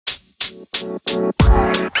Welcome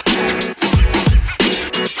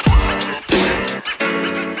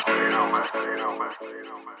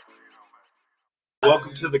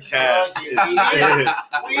to the cast.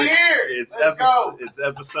 We here. Let's go. It's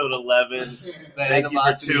episode 11. Thank you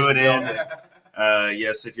for tuning in.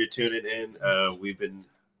 Yes, if you're tuning in, we've been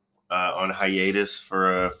on hiatus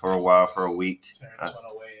for a while, for a week. Terrence went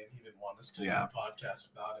away and he didn't want us to do a podcast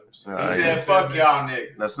without him. So He said, "Fuck y'all,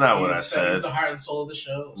 nigga." That's not what I He's said. the heart and soul of the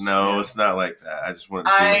show. So No, it's not like that. I just wanted to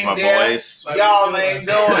I be with ain't my there. boys. Y'all ain't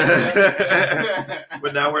doing it.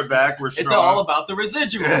 But now we're back. We're strong. It's all about the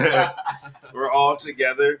residual. We're all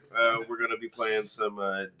together. We're gonna be playing some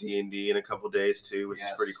D&D in a couple days too, which is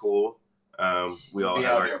pretty cool. We all be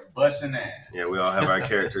have out our there busting ass. we all have our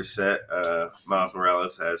characters set. Miles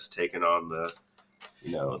Morales has taken on the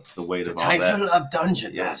weight of all that. Title of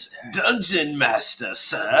Dungeon Yes. Master. Dungeon Master,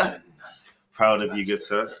 sir. Proud of you, good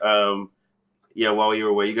sir. While you were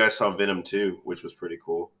away, you guys saw Venom 2, which was pretty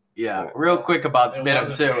cool. Yeah, real quick about It Venom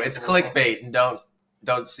was a 2. very It's cool clickbait, and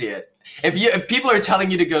don't see it. If people are telling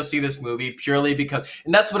you to go see this movie purely because,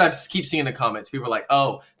 and that's what I keep seeing in the comments. People are like,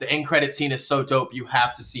 "Oh, the end credit scene is so dope, you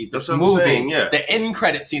have to see this That's what I'm movie." saying, yeah. The end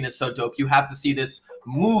credit scene is so dope, you have to see this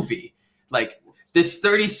movie. Like, this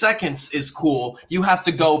 30 seconds is cool. You have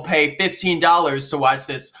to go pay $15 to watch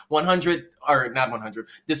this 100 or not 100.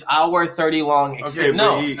 This hour 30 long experience. Okay,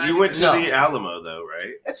 No, but you went to no. the Alamo though,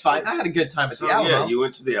 right? It's fine. I had a good time at So, the Alamo. yeah, you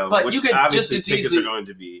went to the Alamo, But which you could obviously just as tickets easily- are going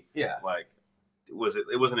to be Yeah. like. It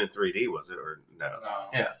wasn't in 3D, was it, or no? No.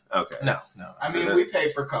 Yeah. Okay. No. I mean, we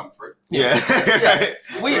pay for comfort. Yeah.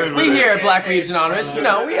 We here at Black Leaves Anonymous,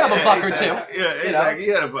 we have a buck or two. Yeah, exactly.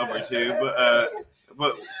 You had a buck or two,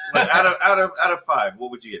 but like, out of 5,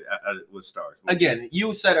 what would you get with stars? Again,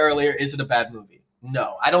 you said earlier, is it a bad movie?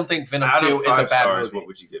 No, I don't think Venom Out 2 of is 5 a bad stars, movie. what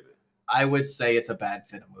would you give it? I would say it's a bad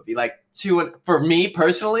Venom movie. Like, for me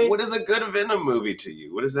personally, What is a good Venom movie to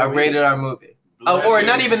you? What does that a mean? rated R movie. Or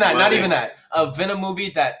not even that. Not Bloody. even that. A Venom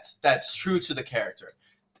movie that's true to the character,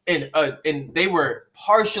 and they were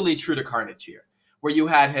partially true to Carnage here, where you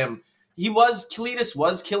had him. Cletus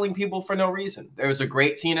was killing people for no reason. There was a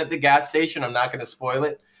great scene at the gas station. I'm not going to spoil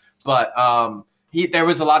it, but there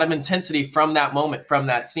was a lot of intensity from that moment, from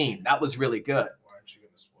that scene. That was really good. why aren't you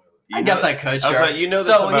going to spoil it? I guess I could. Sure. I was like, you know this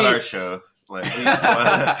about our show. Like,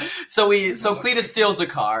 so Cletus steals a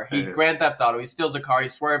car. He Grand Theft Auto. He steals a car.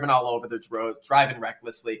 He's swerving all over the road, driving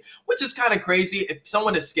recklessly, which is kind of crazy. If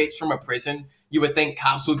someone escapes from a prison, you would think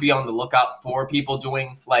cops would be on the lookout for people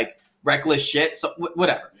doing like reckless shit. So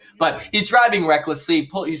whatever. But he's driving recklessly.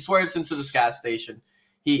 He swerves into this gas station.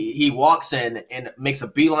 He walks in and makes a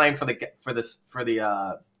beeline for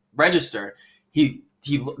the register.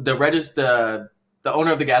 The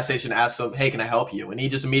owner of the gas station asks him, "Hey, can I help you?" And he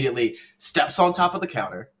just immediately steps on top of the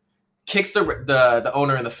counter, kicks the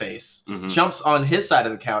owner in the face, jumps on his side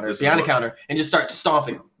of the counter, behind the counter, and just starts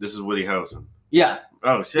stomping him. This is Woody Harrelson. Yeah.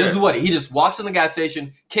 Oh, shit. This is Woody. He just walks in the gas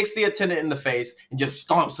station, kicks the attendant in the face, and just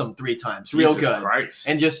stomps him 3 times. Real Jesus good. Christ.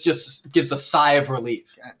 And just gives a sigh of relief.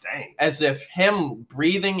 God dang. As if him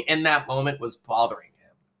breathing in that moment was bothering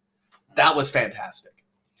him. That was fantastic.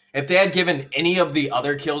 If they had given any of the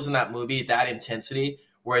other kills in that movie that intensity,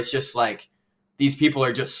 where it's just like these people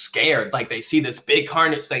are just scared, like they see this big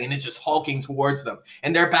Carnage thing and it's just hulking towards them,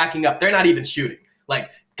 and they're backing up. They're not even shooting, like,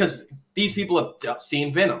 because these people have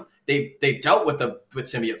seen Venom. They've dealt with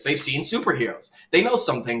symbiotes. They've seen superheroes. They know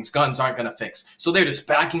some things guns aren't gonna fix, so they're just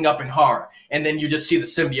backing up in horror. And then you just see the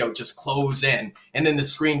symbiote just close in, and then the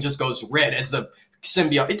screen just goes red as the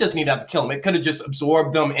symbiote. It doesn't even have to kill them. It could have just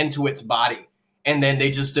absorbed them into its body. And then they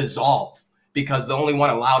just dissolve because the only one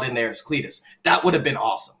allowed in there is Cletus. That would have been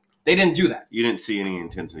awesome. They didn't do that. You didn't see any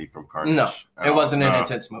intensity from Carnage. No, it wasn't an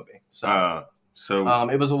intense movie. So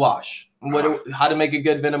it was a wash. How to make a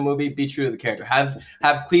good Venom movie? Be true to the character. Have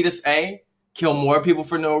Cletus A kill more people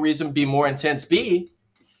for no reason. Be more intense. B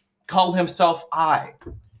call himself I.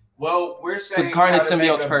 Well, we're saying Carnage how to make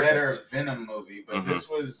symbiote's a perfect. better Venom movie, but this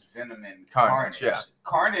was Venom and Carnage, Carnage. yeah.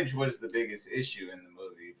 Carnage was the biggest issue in the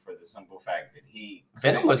movie for the simple fact that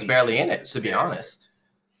Venom was barely in it, to be honest.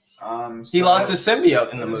 He So lost his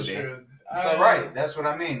symbiote in the That's movie. true. So right, that's what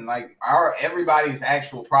I mean. Like everybody's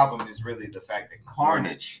actual problem is really the fact that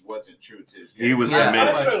Carnage wasn't true to his He was Yeah,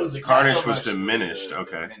 diminished. that's what it was Carnage exactly. was much diminished. the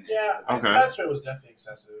Okay. diminished. Yeah, Okay. that's where it was definitely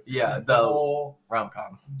excessive. Yeah, the the whole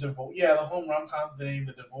rom-com. the whole rom-com thing,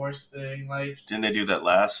 the divorce thing, like Didn't they do that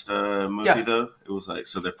last movie Yeah. though? It was like,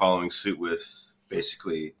 so they're following suit with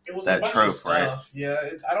basically it was that a bunch trope, of stuff. right? Yeah,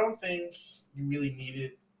 I don't think you really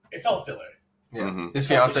needed. It felt filler. Yeah. Mhm. His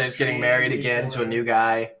fiance is getting married again to a new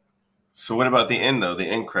guy. So what about the end though? The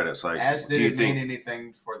end credits, like, As do did you it think? mean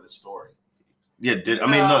anything for the story? Yeah, I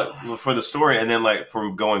mean, look, for the story, and then like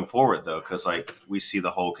from going forward though, because like we see the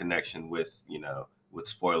whole connection with with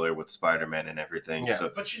spoiler with Spider-Man and everything. Yeah. So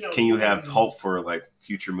But can you have hope for like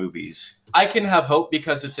future movies? I can have hope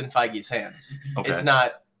because it's in Feige's hands. Okay. It's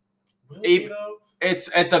not. Will he, though? It's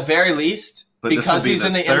at the very least But this because will be he's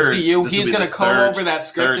in the third- MCU. this will He's be going the to comb over that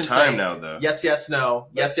script third and time say, now though. yes, yes, no,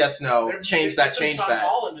 yes, yes, no, change that, change Tom that.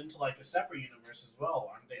 Holland into like a separate universe as well,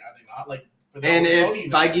 aren't they? Are they not like? For the And Sony if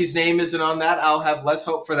universe? Feige's name isn't on that, I'll have less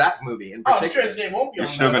hope for that movie in Oh, I'm sure particular. his name won't be You're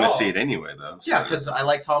on still that going at to all. see it anyway though. So Yeah, because I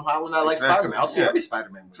like Tom Holland, I like Exactly, Spider-Man. I'll see yeah. every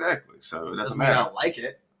Spider-Man movie. exactly. So it doesn't Doesn't mean I matter. don't like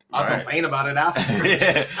it. I'll Right. complain about it after.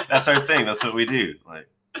 Yeah, that's our thing. That's what we do. Like,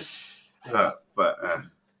 but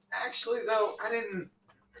Actually, though, I didn't.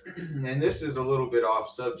 And this is a little bit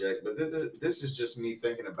off subject, but this is just me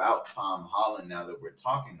thinking about Tom Holland now that we're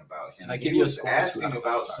talking about him. I give He you a was score of 2 asking out of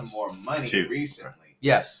 5 about stars. some more money 2. recently.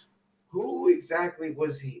 Yes. Who exactly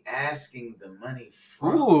was he asking the money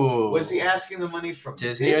from? Ooh. Was he asking the money from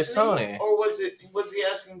Disney or Sony? or was he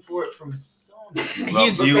asking for it from Sony? well,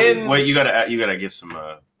 He's you been- you gotta give some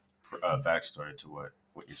backstory to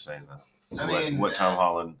what you're saying though. I mean, what Tom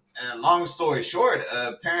Holland. Long story short,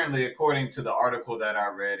 apparently, according to the article that I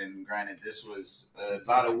read, and granted, this was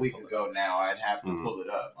about a week ago now, I'd have to pull it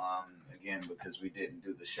up again because we didn't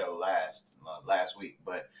do the show last week.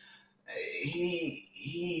 But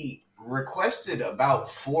he requested about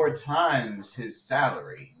 4 times his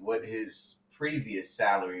salary, what his previous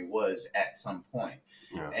salary was at some point.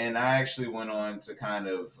 Yeah. And I actually went on to kind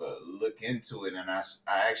of look into it, and I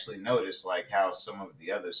actually noticed like how some of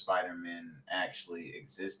the other Spider-Men actually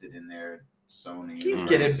existed in their Sony. He's universe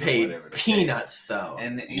getting or paid whatever the case. peanuts, though.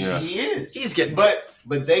 And Yeah. he is. He's getting But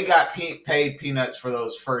they got paid peanuts for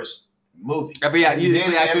those first movies. And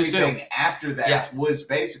usually then actors do. everything after that Yeah. was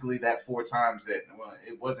basically that 4 times that. Well,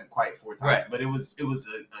 it wasn't quite 4 times, Right. but it was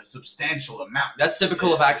a substantial amount. That's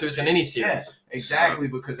typical of actors in any series. Yes, exactly.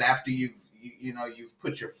 Because after you've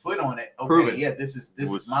put your foot on it. Prove Okay, it. yeah, this is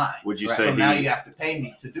mine. Would you Right. say So now he? you have to pay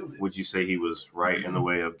me to do this. Would you say he was right in the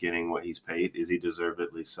way of getting what he's paid? Is he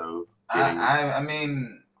deservedly so? I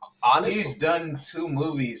mean, Honestly, he's done 2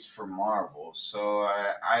 movies for Marvel, so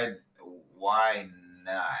why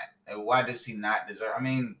not? Why does he not deserve? I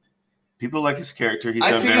mean, People like his character. He's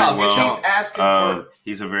I done think very I'll well. if he's asking for.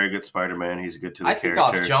 He's a very good Spider-Man. He's good to the I think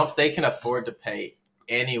character. off jump they can afford to pay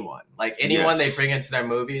anyone. Like anyone Yes. they bring into their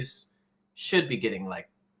movies should be getting like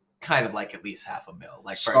kind of like at least $500,000.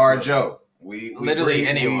 Like first Star movie. Joe. We Literally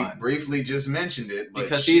anyone. We briefly just mentioned it, but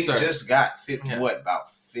Because she these are- just got Yeah. about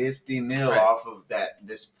 50 mil Right. off of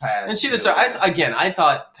this past. And she year. deserved. I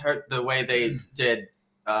thought the way they did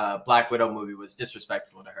Black Widow movie was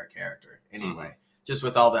disrespectful to her character. Anyway, just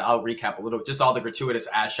with all the, I'll recap a little. Just all the gratuitous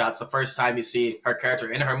ass shots. The first time you see her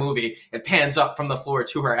character in her movie, it pans up from the floor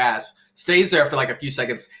to her ass, stays there for like a few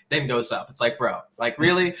seconds, then goes up. It's like, bro, like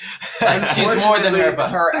really? She's more than her.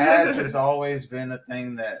 But Her ass has always been a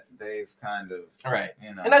thing that they've kind of. right.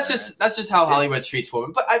 You know, And that's just how Hollywood treats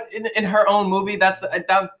women. But in her own movie, that's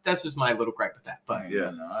just my little gripe with that. But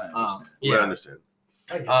Yeah. No, I understand. I understand.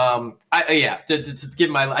 To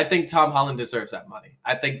give I think Tom Holland deserves that money.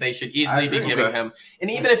 I think they should easily be agree. giving Okay. him. And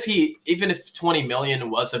even if 20 million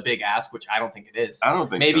was a big ask, which I don't think it is, I don't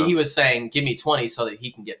think maybe so. he was saying, give me 20 so that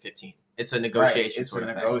he can get 15. It's a negotiation. Right. It's sort a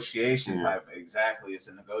of thing. negotiation Yeah. type. Exactly. It's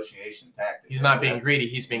a negotiation tactic. He's not being greedy.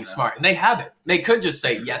 He's being smart, and they have it. They could just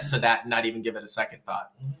say yes to that and not even give it a second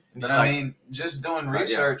thought. And But just I like, mean, just doing Right,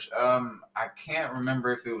 yeah. research, I can't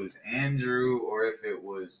remember if it was Andrew or if it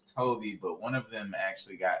was Toby, but one of them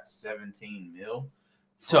actually got 17 mil.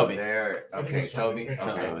 for Toby. their- I think okay, it's Toby. Toby.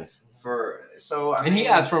 Okay. Toby. I and he mean,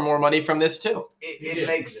 asked for more money from this too. It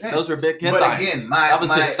makes sense. Those were big But headlines. again, that was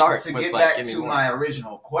his start. to was get like, back give me to more. my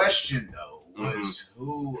original question though, was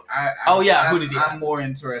who Oh, yeah, who did he I'm ask? more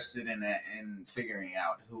interested in figuring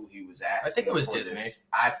out who he was asking. I think it was for Disney. this.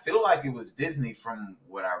 I feel like it was Disney from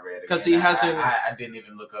what I read. 'Cause Again, he hasn't- I didn't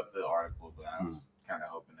even look up the article, but I was kind of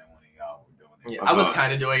hoping that one of y'all were doing it. Yeah, I was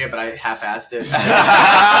kind of doing it, but I half-assed it.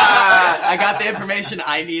 I got the information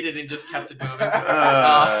I needed and just kept it moving.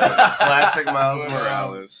 Classic Miles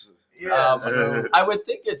Morales. Yeah. I would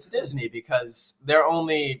think it's Disney because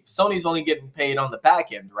Sony's only getting paid on the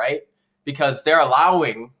back end, right? Because they're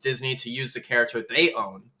allowing Disney to use the character they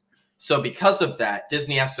own. So because of that,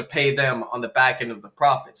 Disney has to pay them on the back end of the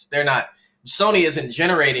profits. Sony hasn't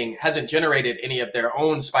generated any of their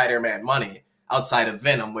own Spider-Man money outside of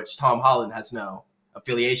Venom, which Tom Holland has no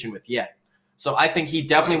affiliation with yet. So I think he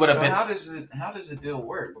definitely would have So been. how does the deal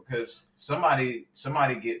work? Because somebody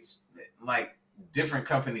gets like different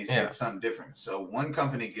companies Yeah. get something different. So one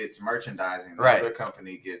company gets merchandising, the Right. other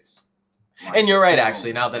company gets And you're right, film,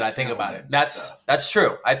 actually. Now that I think film about it, and that's stuff. that's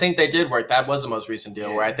true. I think they did work. That was the most recent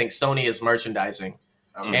deal where I Yeah. think Sony is merchandising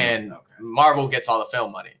Okay. and Okay. Marvel gets all the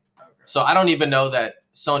film money. Okay. So I don't even know that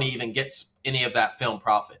Sony even gets any of that film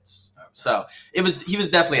profits. Okay. So he was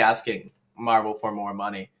definitely asking Marvel for more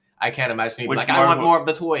money. I can't imagine he'd be Which like, I want Marvel- more of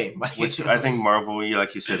the toy. Which I think Marvel,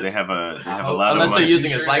 like you said, they have a lot Unless of they're money.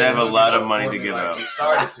 using his They have a likeness. lot of money to give like out. you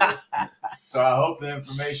started to. So I hope the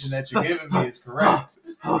information that you're giving me is correct.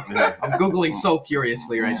 I'm Googling so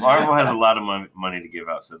furiously right now. Marvel has a lot of money to give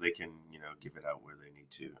out, so they can, give it out where they need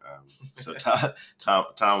to. So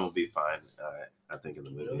Tom will be fine, I think, in the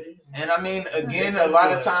movie. Really? And I mean, again, a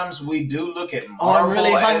lot of times we do look at I'm Marvel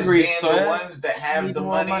really hungry, as being so the ones that have need the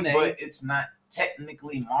more money, money. but it's not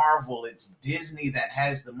technically Marvel. It's Disney that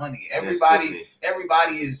has the money. Disney.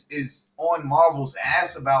 Everybody is on Marvel's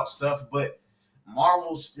ass about stuff, but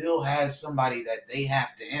Marvel still has somebody that they have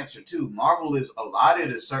to answer to. Marvel is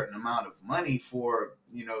allotted a certain amount of money for,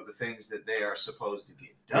 the things that they are supposed to get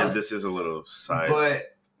done. Yeah, this is a little side.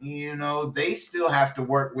 But, they still have to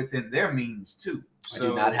work within their means too. I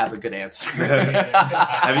do not have a good answer.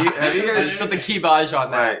 Have you guys Put the kibosh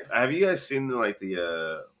on that? Like, have you guys seen the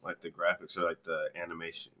graphics or like the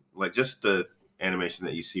animation, like just the animation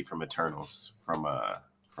that you see from Eternals from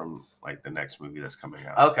like the next movie that's coming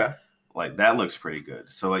out? Okay. Like that looks pretty good.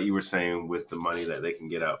 So like you were saying, with the money that they can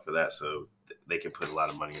get out for that, so they can put a lot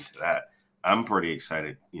of money into that. I'm pretty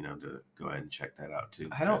excited, to go ahead and check that out too.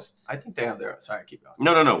 I think they have their. Sorry, keep going.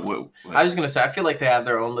 No. I was gonna say, I feel like they have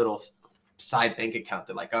their own little side bank account.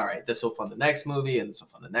 They're like, all right, this will fund the next movie, and this will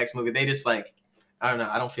fund the next movie. They just like, I don't know.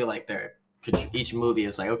 I don't feel like each movie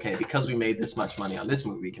is like, okay, because we made this much money on this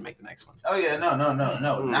movie, we can make the next one. Oh yeah, no.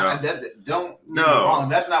 Don't get me No. wrong.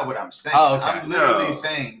 That's not what I'm saying. Oh, okay. I'm literally No.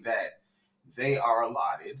 saying that they are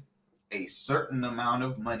allotted a certain amount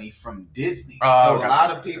of money from Disney. Oh, So okay. a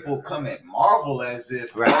lot of people come at Marvel as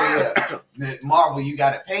if, Right. oh yeah, Marvel, you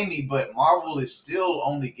got to pay me, but Marvel is still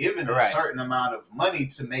only given a Right. certain amount of money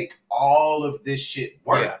to make all of this shit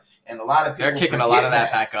work. Yeah. And a lot of people They're kicking a forget lot of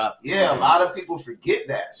that back up. Yeah, a lot of people forget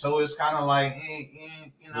that. So it's kind of like,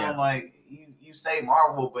 Yeah. like you say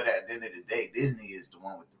Marvel, but at the end of the day, Disney is the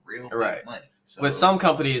one with the real big Right. money. So, With some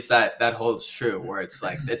companies, that holds true, where it's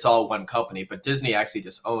like it's all one company. But Disney actually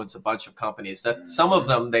just owns a bunch of companies. That some of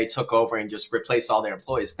them they took over and just replaced all their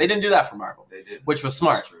employees. They didn't do that for Marvel, they did, which was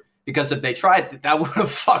smart. That's true. Because if they tried, that would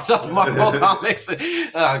have fucked up Marvel Comics.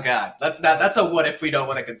 Oh god, that's a what if we don't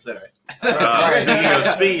want to consider it.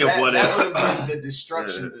 Speaking of that, what that if- would have been the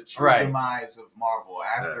destruction, the true Right. demise of Marvel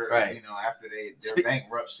after Right. after their Spe-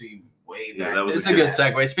 bankruptcy way Yeah, back. that was It's a good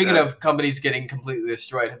then. segue. Speaking Yeah. of companies getting completely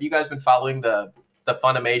destroyed, have you guys been following the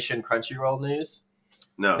Funimation Crunchyroll news?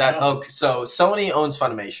 No. So Sony owns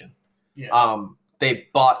Funimation. Yeah. They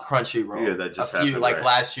bought Crunchyroll. Yeah, that just a few happened, like right?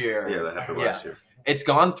 last year. Yeah, that happened Yeah. last year. It's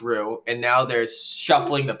gone through, and now they're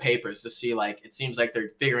shuffling the papers to see, like, it seems like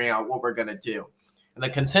they're figuring out what we're going to do. And the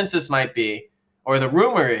consensus might be, or the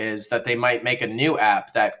rumor is, that they might make a new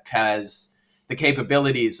app that has the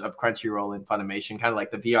capabilities of Crunchyroll and Funimation, kind of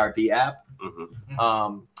like the VRV app.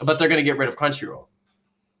 Mm-hmm. But they're going to get rid of Crunchyroll.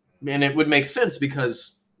 And it would make sense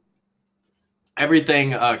because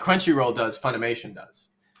everything Crunchyroll does, Funimation does.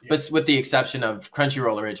 But with the exception of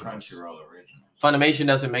Crunchyroll Originals. Crunchyroll original. Funimation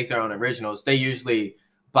doesn't make their own originals. They usually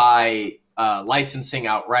buy licensing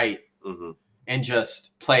outright Mm-hmm. and just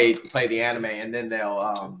play the anime, and then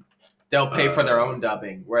they'll pay for their own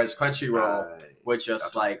dubbing. Whereas Crunchyroll would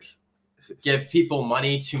just like give people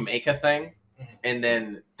money to make a thing, and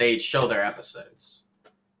then they show their episodes.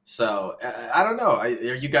 So I don't know. Are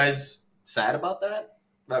you guys sad about that?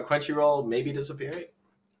 About Crunchyroll maybe disappearing?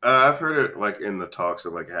 I've heard it like in the talks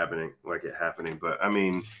of it happening, but I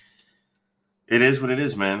mean, it is what it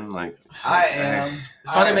is, man. Like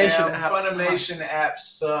Funimation apps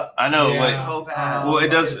suck. I know, Yeah. like, well, it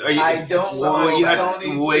does. I don't Well, want you have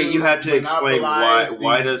Sony you have to explain monopolize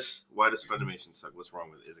why does Funimation suck? What's wrong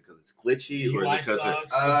with it? Is it because it's glitchy, or is UI it because sucks, it?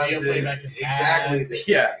 the video playback is bad. exactly.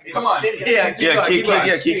 Yeah. It's Come on. shitty.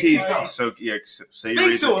 Yeah. So yeah, say your Speak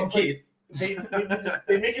reason. to him, Keith.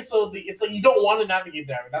 They make it so it's like you don't want to navigate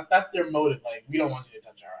that. That's their motive. Like, we don't want you to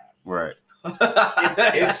touch our app. Right.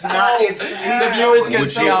 It's not. It's The viewers can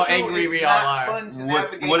Would see you- how angry we all are.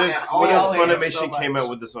 What if Funimation came out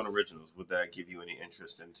with this on originals? Would that give you any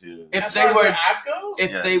interest into? If As they far as were, their app goes, if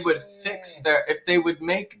Yes. they would if they would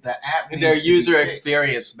make the app their needs to be user fixed.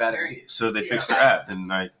 experience better, So they fix their app, then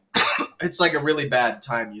it's like a really bad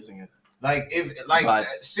time using it. Like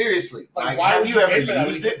seriously, Like, why have would you ever pay for that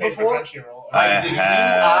when used you it can pay for before? Crunchyroll? Like the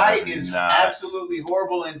have UI is not. absolutely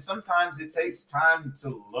horrible, and sometimes it takes time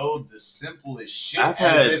to load the simplest shit. I've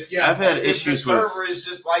had if issues the with. server is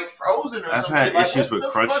just like frozen or I've something. had like, issues what with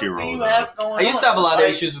the fuck do Crunchyroll, you though. have going I used to have a lot of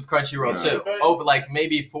Like, issues with Crunchyroll Yeah. too. Oh, like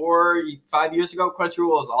maybe 4-5 years ago, Crunchyroll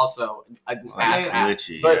was also an ass app.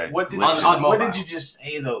 Glitchy. But yeah, what did glitchy. on what mobile. did you just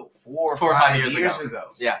say though? 4 or 4 or 5 5 years years ago.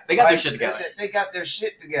 Yeah, they got their Like, shit together. They got their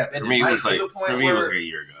shit together. For me, it was to like the point for me, it was where like a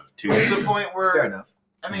year ago. 2 to years the ago. point Fair where enough.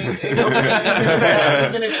 I mean,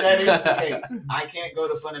 even if that is the case, I can't go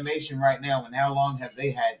to Funimation right now. And how long have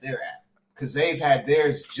they had their app? Because they've had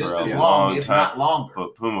theirs just For a as long long, if time. not longer.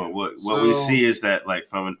 But Puma, what we So- see is that like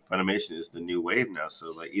Funimation is the new wave now. So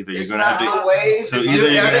like either you're It's gonna not have to. the wave. So It's either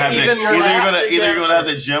you're gonna have to, even more either you're gonna have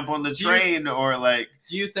to jump on the Do you- train or like.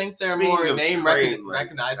 Do you think they're Speaking more of name train, like,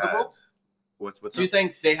 recognizable? What's Do you up?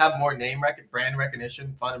 think they have more brand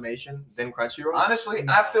recognition, Funimation, than Crunchyroll? Honestly,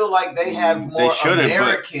 I feel like they have more shouldn't, but-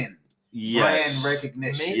 American Yes. brand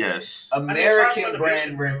recognition. Maybe. Yes. American Funimation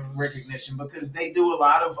brand goes- recognition because they do a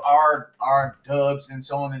lot of our dubs and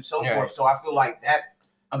so on and so Yeah. forth. So I feel like that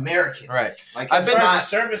American. Right. Like I've As it's far not as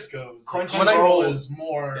the service goes, Crunchyroll Crunchyroll is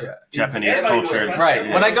more. Yeah. Japanese Everybody culture. knows Right.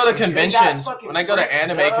 Yeah. When I go to They got conventions, fucking when I go to French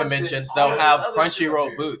anime dubs conventions, and they'll all have this other shit up Crunchyroll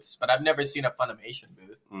there. booths, but I've never seen a Funimation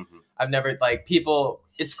booth. Mm-hmm. I've never people.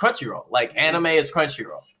 It's Crunchyroll. Like anime is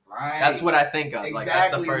Crunchyroll. Right. That's what I think of. Like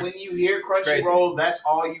that's the Exactly. first. When you hear crazy. Crunchyroll, that's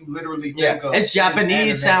all you literally Yeah, think of. it's is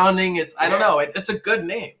Japanese anime. sounding. I don't Yeah. know. It's a good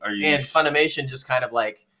name. Are you? And Funimation just kind of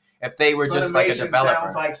like if they were just like a Funimation developer.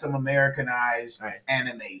 sounds like some Americanized Right.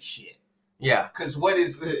 anime shit. Yeah. Because what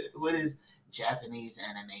is Japanese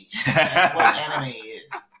animation? That's what anime is.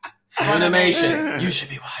 Funimation. You should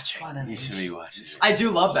be watching. You should be watching. I do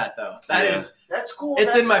love that though. That is. Yeah. That's cool. It's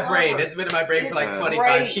that's in my clever. brain. It's been in my brain for like It's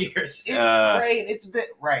 25 great. years. It's great. It's been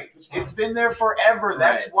right. It's been there forever.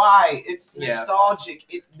 That's Right. why it's Yeah. nostalgic.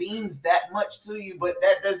 It means that much to you, but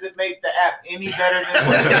that doesn't make the app any better than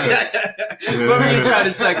what it is. What were you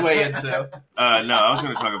trying to segue into? No, I was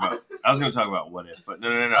gonna talk about What If, but no.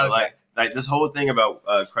 Okay. Like this whole thing about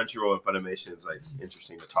Crunchyroll and Funimation is like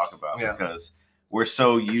interesting to talk about Yeah. because we're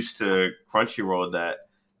so used to Crunchyroll that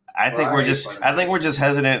I think Well, I we're hate just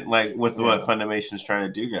hesitant like with Yeah. what Funnimation's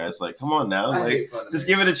trying to do, guys. Like, come on now, I like hate Funimation. just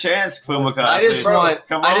give it a chance, Puma. I just want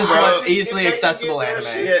Come on, bro. want easily If they can accessible get their anime.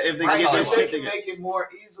 shit- Yeah, if they right, get their if they shit can together. make it more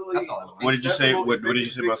easily. That's all I want. What did you say? accessible, What if did they you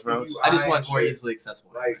can say about fix the Smells? UI I just want and more shit. easily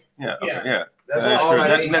accessible. Like Yeah, okay, Yeah. yeah. that's That's all true. I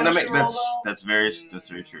That's need. that's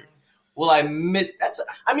very true. Well, I miss.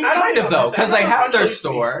 I mean, I don't kind of know, though, because they have their Crunchyroll used to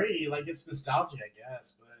be store. free. Like it's nostalgic, I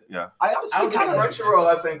guess. But I honestly I would kind of. Crunchyroll,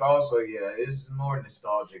 I think also, is more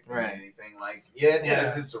nostalgic than Right. anything. Like, it Yeah.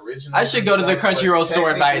 has its original. I should go to the stuff, but Crunchyroll store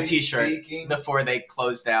and buy a technically T-shirt speaking- before they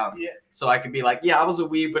close down. Yeah. So I could be like, yeah, I was a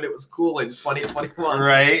weeb, but it was cool in 2021.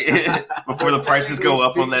 Right? Before the prices go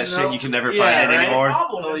up on that Speaking shit, you can never Yeah, find it right? anymore.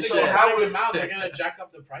 problem Holy is shit. they how them out, they're gonna jack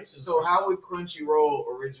up the prices. So how would Crunchyroll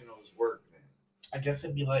originals work then? I guess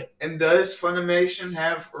it'd be like And does Funimation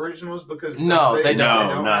have originals? Because No, they don't.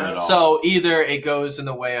 No, not have- at all. So either it goes in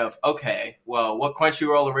the way of, okay, well, what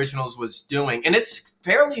Crunchyroll Originals was doing, and it's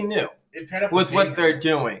fairly new it paired up with what Venom. they're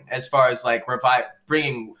doing as far as like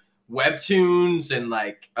bringing webtoons and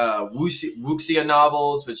like wuxia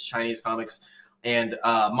novels, which is Chinese comics, and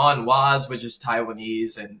manhwas, which is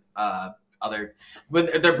Taiwanese, and other.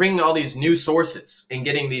 But they're bringing all these new sources and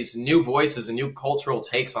getting these new voices and new cultural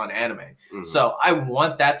takes on anime. Mhm. So I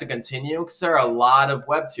want that to continue because there are a lot of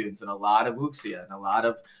webtoons and a lot of wuxia and a lot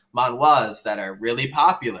of manhwas that are really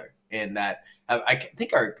popular and that I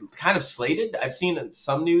think are kind of slated. I've seen in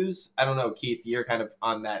some news. I don't know, Keith, you're kind of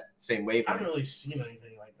on that same I haven't wavelength. really seen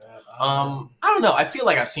anything like that. I don't know. I feel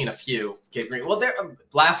like I've seen a few get green. Well,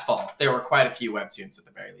 last fall there were quite a few webtoons at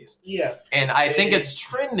the very least, Yeah. and I think it's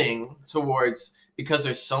trending towards because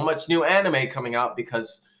there's so much new anime coming out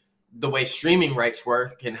because the way streaming rights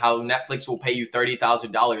work and how Netflix will pay you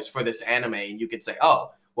 $30,000 for this anime, and you could say,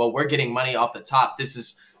 oh, well, we're getting money off the top. This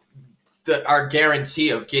is our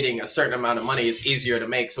guarantee of getting a certain amount of money is easier to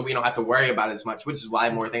make, so we don't have to worry about it as much, which is why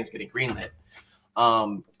more things getting greenlit.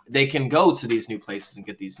 They can go to these new places and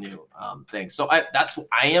get these new things. So I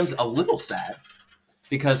am a little sad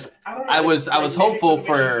because I don't know. I was maybe hopeful Funimation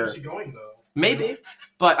for keeps it going, though. maybe,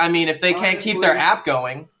 but I mean if they can't keep their Honestly, app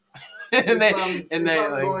going, and If they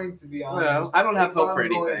I'm like, going to be you know, honest, I don't have if hope for I'm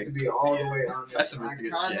going anything. to be all the way honest, That's some I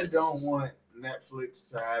good kind shit. of don't want Netflix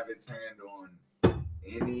to have its hand on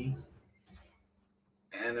any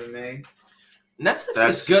anime. Netflix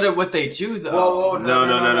is good at what they do though. Whoa, No.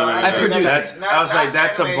 I produced That's, it. I was like,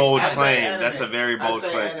 that's a Not bold anime. claim. I say That's a very bold I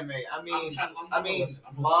say claim. anime. I'm I mean listening.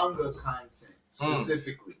 manga content Mm.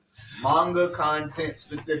 specifically. Manga content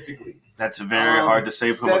specifically. That's very hard to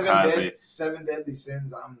say from a Cosby. 7 Deadly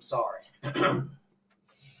Sins. I'm sorry.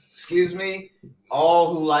 Excuse me.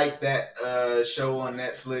 All who like that show on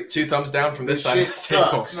Netflix. 2 thumbs down from this side. Shit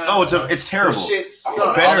sucks. Oh, it's terrible. The shit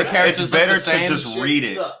sucks. It's better to just read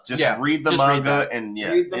it. Just read the manga and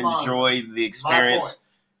enjoy the experience.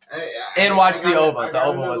 And watch the OVA. The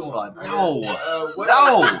OVA was fun.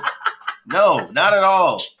 No, not at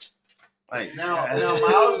all. Like, now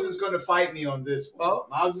Miles is going to fight me on this one.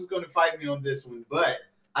 Miles is going to fight me on this one, but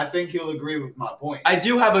I think he'll agree with my point. I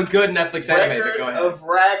do have a good Netflix anime. Record Go ahead. of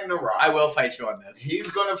Ragnarok. I will fight you on this. He's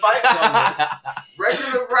going to fight me on this.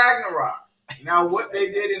 Record of Ragnarok. Now, what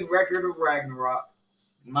they did in Record of Ragnarok,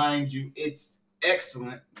 mind you, it's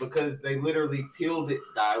excellent because they literally peeled it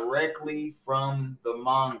directly from the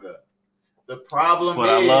manga. The problem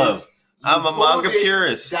is... I'm a manga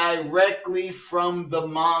purist. Directly from the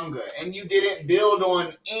manga, and you didn't build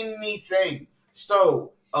on anything.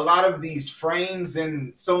 So a lot of these frames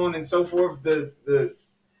and so on and so forth, the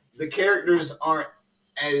characters aren't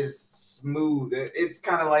as smooth. It's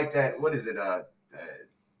kind of like that. What is it?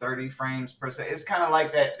 30 frames per second. It's kind of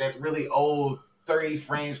like that really old 30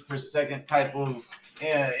 frames per second type of.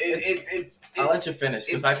 Yeah, I'll let you finish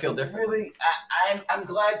because I feel different. Really, I'm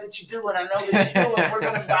glad that you do it. I know that you do it. We're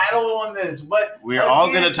gonna battle on this, but we're all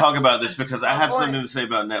gonna talk about this because I have something to say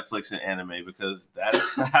about Netflix and anime because that's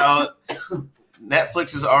how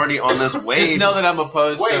Netflix is already on this wave. Just know that I'm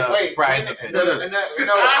opposed to Brian's opinion. We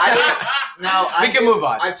can move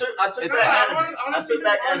on. I took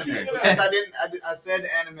back anime. I said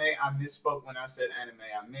anime. I misspoke when I said anime.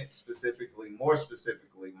 I meant more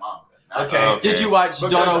specifically manga. Okay. Did you watch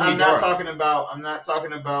Dodo I'm not talking about.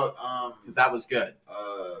 That was good.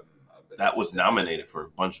 That was nominated for a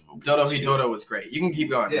bunch of awards. Dodo Hidoro was great. You can keep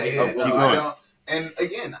going. Keep going. And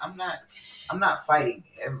again, I'm not fighting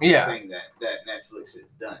everything that Netflix has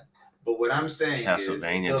done. But what I'm saying is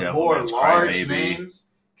the more large names,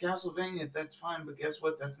 Castlevania, that's fine. But guess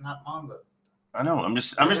what? That's not manga. I know. I'm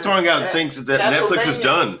just throwing out things that Netflix has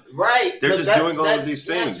done. Right. They're just doing all of these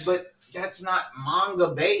things. Yes, but that's not manga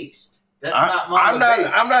based. That's not manga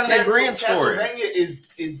based. I'm not in agreement for it. Castlevania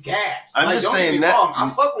is gas. I'm just saying that.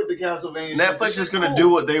 I fuck with the Castlevania. Netflix is going to do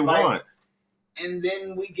what they want. And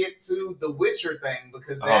then we get to the Witcher thing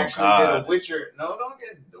because they actually did a Witcher. No, don't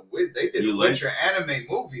get they did a Witcher anime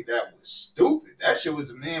movie that was stupid. That shit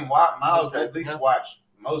was Miles at least watched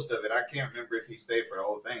most of it. I can't remember if he stayed for the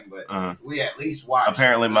whole thing, but we at least watched.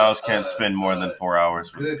 Apparently, Miles can't spend more than 4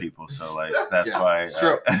 hours with people, so like that's why. It's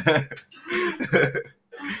true.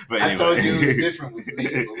 But anyway. I told you it was different with me,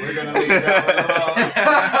 but we're gonna leave that one alone.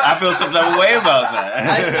 I feel some type of way about that.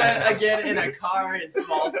 I said again in a car in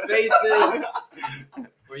small spaces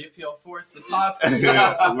where you feel forced to talk.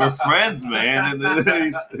 We're friends, man.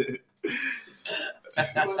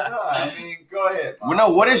 I mean, go ahead. Well,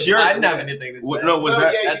 no, what is your? I didn't have anything to say. No, was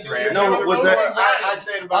that? That's rare. No, was that? I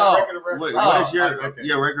said about Record of Ragnarok. What is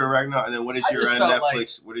your Record of Ragnarok? And then what is your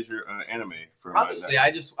Netflix? What is your anime for? Honestly, I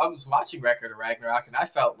was watching Record of Ragnarok and I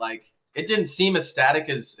felt like it didn't seem as static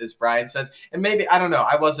as Brian says, and maybe I don't know.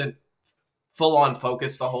 I wasn't full on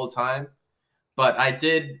focused the whole time, but I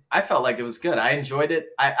felt like it was good. I enjoyed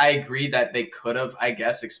it. I agree that they could have, I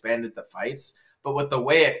guess, expanded the fights. But with the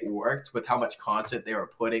way it worked, with how much content they were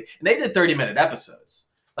putting, and they did 30-minute episodes.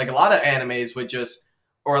 Like a lot of animes would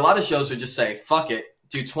or a lot of shows would just say, fuck it,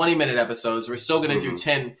 do 20-minute episodes. We're still going to do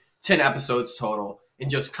 10 episodes total and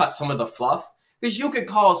just cut some of the fluff. Because you could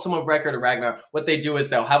call some of Record of Ragnarok, what they do is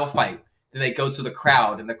they'll have a fight. Then they go to the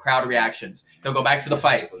crowd and the crowd reactions. They'll go back to the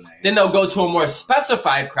fight. Then they'll go to a more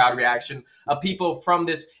specified crowd reaction of people from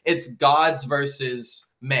this, it's gods versus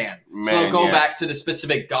man. So they'll go back to the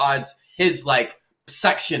specific gods, his like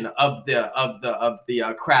section of the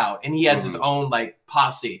crowd, and he has his own like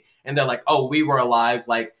posse, and they're like, oh, we were alive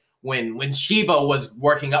like when Shiva was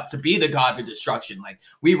working up to be the god of destruction, like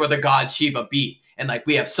we were the god Shiva beat, and like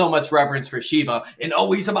we have so much reverence for Shiva, and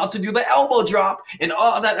oh, he's about to do the elbow drop, and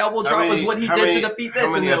oh, that elbow drop was what he did to defeat this.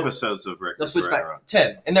 How many episodes of Record of Ragnarok?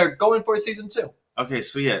 10, and they're going for season 2. Okay,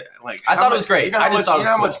 so yeah, like I thought it was great. You know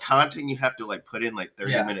how much content you have to like put in like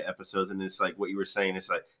 30-minute episodes, and it's like what you were saying. It's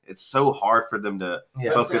like it's so hard for them to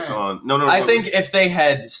focus on. No. I think if they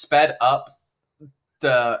had sped up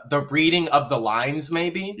the reading of the lines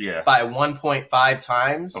maybe by 1.5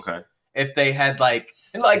 times. Okay. If they had like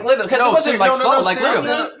literally, because it wasn't slow,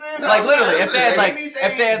 literally,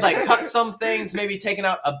 if they had like cut some things, maybe taken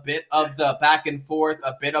out a bit of the back and forth,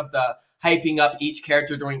 a bit of the hyping up each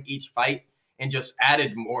character during each fight, and just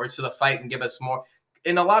added more to the fight and give us more.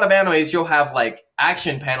 In a lot of animes, you'll have like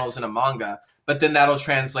action panels in a manga, but then that'll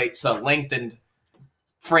translate to lengthened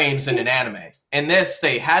frames in an anime. In this,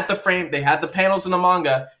 they had the panels in the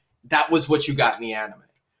manga. That was what you got in the anime.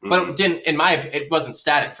 But it didn't. It wasn't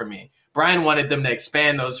static for me. Brian wanted them to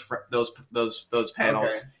expand those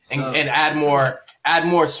panels and add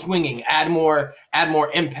more swinging, add more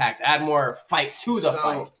impact, add more fight to the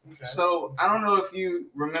fight. So I don't know if you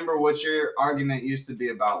remember what your argument used to be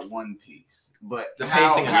about One Piece, but The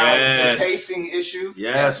pacing issue.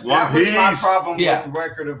 Yes, One Piece. That was my problem with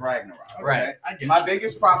Record of Ragnarok. Okay? Right. My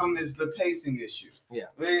biggest problem is the pacing issue. Yeah.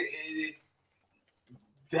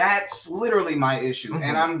 That's literally my issue,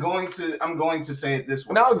 and I'm going to say it this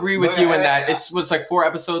way. And I'll agree with you in that it was like 4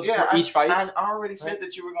 episodes for each fight. I already said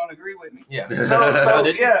that you were going to agree with me. Yeah. So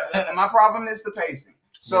my problem is the pacing.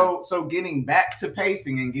 So getting back to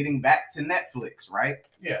pacing and getting back to Netflix, right?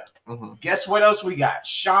 Yeah. Guess what else we got?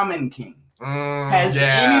 Shaman King. Has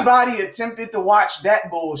anybody attempted to watch that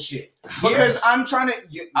bullshit? Because I'm trying to.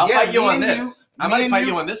 I'll fight you on this. I might fight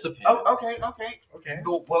you on this opinion. Oh, okay.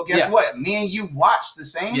 Well, guess what? Me and you watched the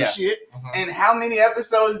same shit, and how many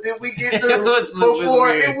episodes did we get through before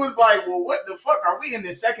it was like, well, what the fuck? Are we in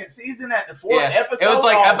the second season at the 4th episode? It was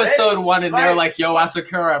like already? episode 1, and they're like, yo,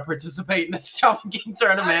 Asakura, participate in this Shaman King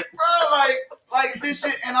tournament. Like this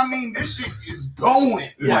shit, and I mean, this shit is going.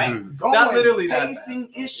 Going. That's literally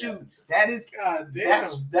pacing issues. That is,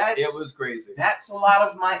 It was crazy. That's a lot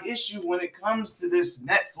of my issue when it comes to this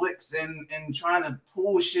Netflix and trying to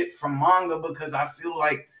pull shit from manga, because I feel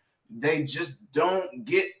like they just don't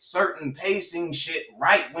get certain pacing shit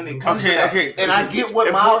right when it comes to that. And I get what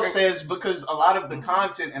Miles says, because a lot of the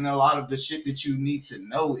content and a lot of the shit that you need to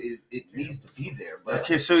know, it needs to be there. But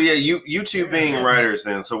so you two being writers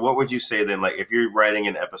then, so what would you say then, like if you're writing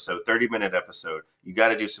an episode, 30-minute episode, you got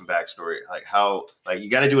to do some backstory, you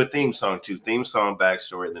got to do a theme song too,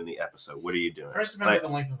 backstory, then the episode. What are you doing? First, remember the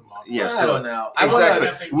length of the manga. Yeah, I don't know.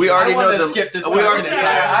 Exactly. We already know the. Skip this we already.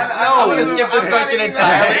 I want to skip this question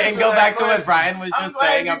entirely and go back to what Brian was just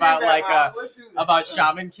saying about about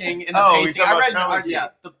Shaman King and the pacing.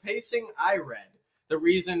 The pacing I read. The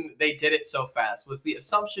reason they did it so fast was the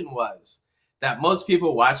assumption was that most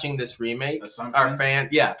people watching this remake are fans.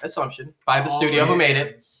 Yeah, assumption by the studio who made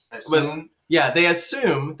it. They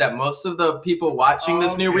assume that most of the people watching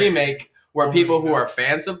this new remake were people who are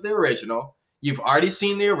fans of the original. You've already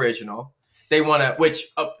seen the original. They want to,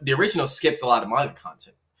 the original skipped a lot of manga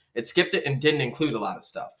content. It skipped it and didn't include a lot of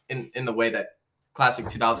stuff in the way that classic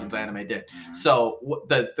 2000s anime did. So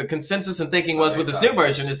the consensus and thinking was with this new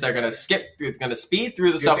version is they're gonna speed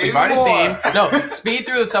through the stuff we've already seen. No, speed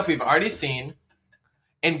through the stuff we've already seen,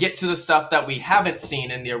 and get to the stuff that we haven't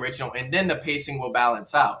seen in the original, and then the pacing will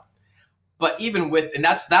balance out. But even with, and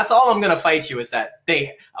that's all I'm gonna fight you, is that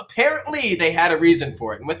they had a reason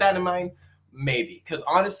for it, and with that in mind, maybe, because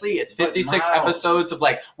honestly, it's 56 episodes of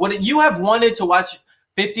what you have wanted to watch.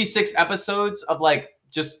 56 episodes of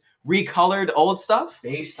just recolored old stuff?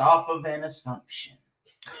 Based off of an assumption.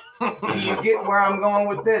 Do you get where I'm going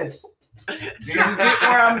with this?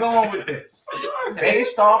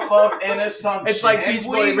 Based off of an assumption. It's like Beach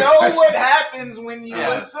Boy. We know what happens when you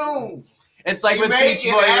assume. It's like you with make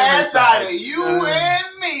Beach Boy. an ass out of you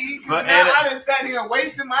and me. But now I done sat here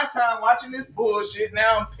wasting my time watching this bullshit.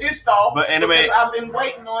 Now I'm pissed off because I've been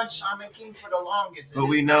waiting on Shaman King for the longest. But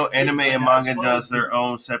we know anime and manga does their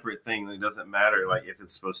own separate thing. It doesn't matter if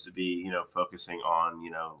it's supposed to be focusing on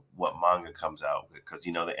what manga comes out, because the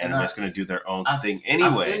anime is going to do their own thing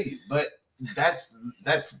anyway. But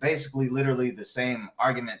that's basically literally the same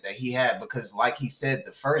argument that he had, because like he said,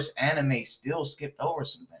 the first anime still skipped over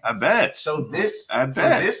some things. I bet. So they're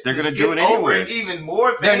going to do it anyway. Even more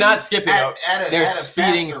things. They're not skipping over. They're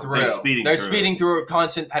speeding through. They're speeding through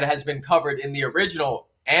content that has been covered in the original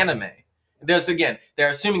anime. They're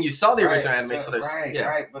assuming you saw the original anime, so there's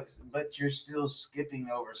right, but you're still skipping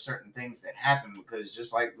over certain things that happened, because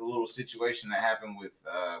just like the little situation that happened with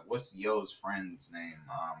what's Yo's friend's name,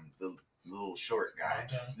 the little short guy,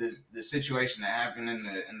 the situation that happened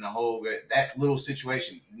in the whole, that little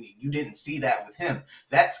situation, you didn't see that with him.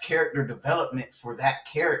 That's character development for that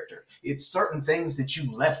character. It's certain things that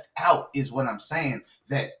you left out, is what I'm saying.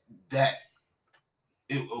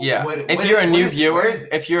 If you're a new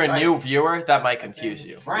viewer, that might confuse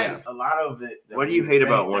you. Right. Yeah. A lot of it. What do you hate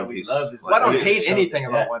about One Piece? I don't hate anything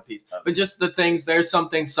about One Piece, but just the things. There's some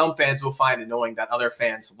things some fans will find annoying that other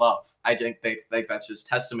fans love. I think that's just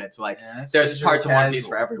testament to there's parts of One Piece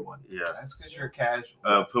for everyone. Yeah. That's because you're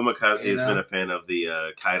casual. Pumakazi has been a fan of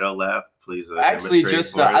the Kaido laugh. Please actually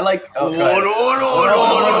just I like. Yes.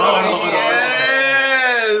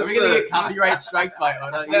 Are we gonna get copyrighted? copyright strike by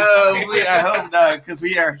Oda. No, I hope not, because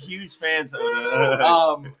we are huge fans of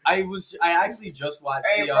Oda. I actually just watched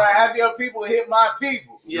Hey, the. bro, have your people hit my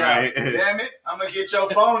people. Yeah. Right. Damn it. I'm going to get your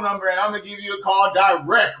phone number and I'm going to give you a call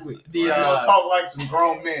directly. The, We're going to talk like some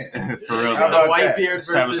grown men. For real. How The about Whitebeard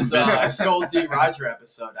Let's have versus some business. Skull D. Roger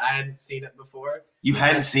episode. I hadn't seen it before. You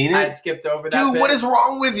hadn't seen I it? had skipped over that. Dude, bit. what is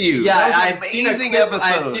wrong with you? Yeah, that was an amazing episode.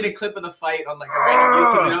 I had seen a clip of the fight on like a random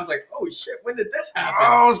YouTube, and I was like, "Oh shit, when did this happen?"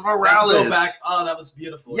 Oh, it's Let's Morales. go back. Oh, that was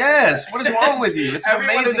beautiful. Yes. What is wrong with you? It's an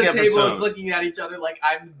Everyone amazing at the table episode. is looking at each other like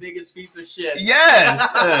I'm the biggest piece of shit. Yes.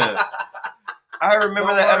 I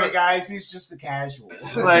remember that episode. guys. He's just a casual.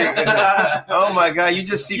 Like, oh my god, you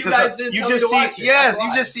just see You guys didn't tell me to watch it. yes, That's you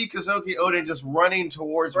why. just see Kazuki Oden just running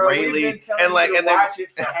towards Bro, we've Rayleigh been telling and like you to and then watch it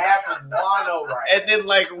for half of Wano right and then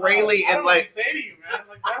like Rayleigh I and don't like know what to say to you, man.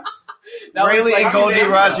 Like that. That was Rayleigh like- and Goldie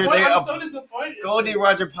Roger, What? they I'm so disappointed. Goldie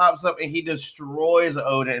Roger pops up and he destroys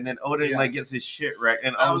Oden, and then Oden Yeah. like gets his shit wrecked,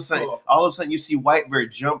 and That all of a was sudden, cool. you see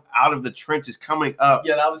Whitebeard jump out of the trenches, coming up,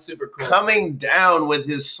 Yeah, that was super cool. coming down with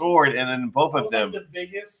his sword, and then both That of was them. like the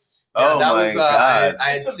biggest. Oh that my was, god!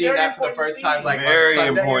 I It's had a seen very that for the important first time, scene. like on Very Sunday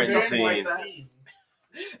or important something like scene. that.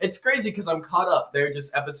 It's crazy because I'm caught up. They're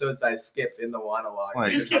just episodes I skipped in the Wano log.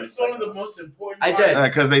 Like- You skipped one of the most important. I did.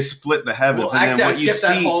 parts. Because they split the heavens, Well, and actually, then I what you skipped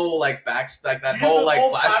that see. whole like that You whole did the like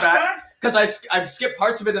whole flashback because I skipped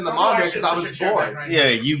parts of it in the manga because I was bored. Yeah,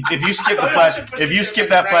 if you skip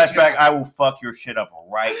the flashback, I will fuck your shit up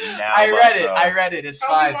right now. I read it. Bucko. I read it. It's Tell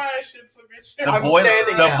me fine. why I should forget you. The I'm boil,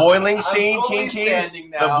 standing the now. boiling I'm scene, fully King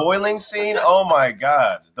standing the now. boiling scene. Oh my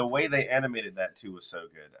god, the way they animated that too was so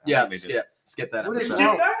good. I Yeah, think they did- skip that What is episode.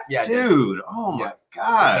 wrong? Yeah, I did. Dude, oh my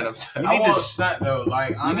god, Skip that you I need to. won't stunt though. Like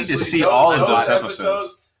You need honestly, to see all of those episodes.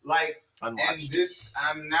 episodes. Like, Unwatched. and this,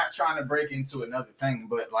 I'm not trying to break into another thing,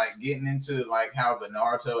 but like getting into like how the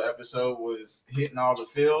Naruto episode was hitting all the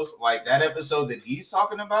feels. Like that episode that he's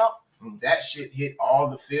talking about, that shit hit all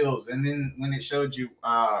the feels. And then when it showed you,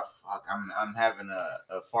 fuck, I'm having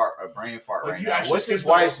a brain fart Like, right you now. actually What's his skipped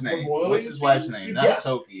wife's the name? boiling What's his wife's scene? name? You- Not yeah,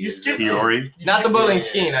 Toki. you is it? skipped Hiyori? Not the boiling Yeah.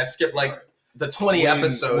 skein. I skipped like the 20 When-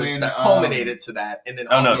 episodes when, that culminated to that, and then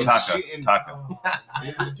Oh no, also- Taka. shit- Taka.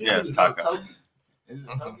 Yeah, it's Taka. Toki. Is it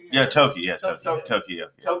Toki? Yeah, Toki. Yeah, Toki. Toki. Yeah.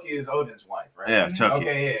 Toki is Odin's wife, right? Yeah, Toki.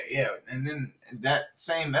 Okay, yeah. And then that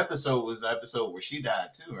same episode was the episode where she died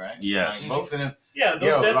too, right? Yes. Like, both of them. Yeah, those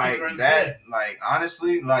Yo, deaths like were insane. that. Like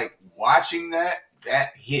honestly, like watching that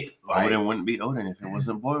hit. Like Odin wouldn't beat Odin if it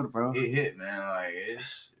wasn't boiled, bro. it hit, man. Like it's,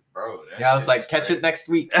 bro. that Yeah, I was shit like, is catch crazy. it next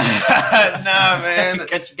week. Nah, man.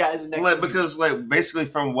 Catch you guys next Like, week. because like basically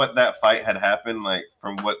from what that fight had happened, like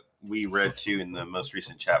from what we read too in the most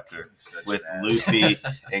recent chapter Such with an ass. Luffy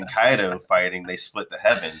and Kaido fighting, they split the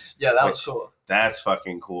heavens. Yeah, that was which- cool. That's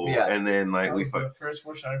fucking cool. Yeah. And then like That we was fu- the first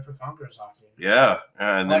foreshadowing for Conqueror's Hockey. yeah,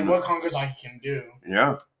 and Like then what Conqueror's Hockey can do.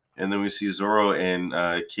 yeah, and then we see Zoro and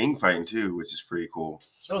King fighting too, which is pretty cool.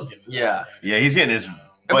 Stroll's getting his Yeah. ass handed. Yeah, he's getting his. It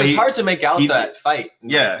But was he- hard to make out he- that fight.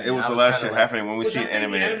 Yeah, it was I a lot of kinda shit like- happening when we Which see I an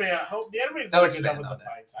think anime. The anime is They'll doing a good job expand with on the that.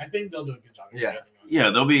 fights. I think they'll do a good job. Yeah. expanding on it. Yeah,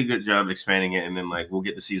 there'll be a good job expanding it, and then like we'll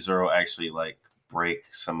get to see Zoro actually like break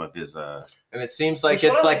some of his And it seems like Which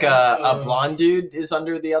it's one like of a blonde dude is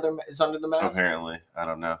under the mask. apparently. I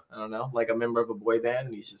don't know. I don't know, like a member of a boy band,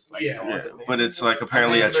 and he's just like, Yeah. going Yeah, with it. but it's like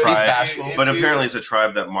apparently a He's tribe. bashful. But apparently it's a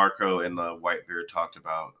tribe that Marco and the Whitebeard talked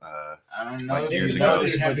about. I don't know Like if years you ago.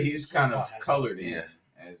 noticed, but he's kind of colored in Yeah.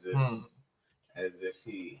 as if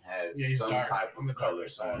he has Yeah, he's some dark, type on the of color. darker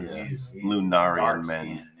So side. Yeah. he's Lunarian dark men.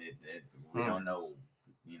 skinned. We Hmm. don't know,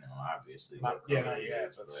 obviously. Not, what yeah, color not he yet,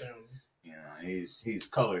 is, but but, soon. he's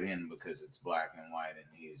colored in because it's black and white, and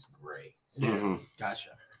he's gray. hmm Gotcha.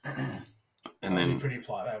 And That'll be then pretty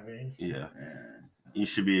plot heavy. yeah, Yeah. you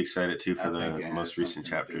should be excited too for I think the it most has recent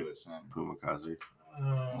something to do chapter, with something.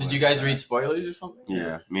 Pumakazu. Did you guys read spoilers or something?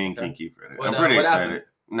 Yeah, me and Okay. Kinky read it. What, I'm pretty what excited. happened?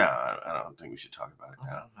 No, I don't think we should talk about it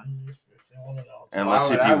now. If they want to know. Unless Why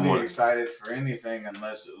would if you I be want- excited for anything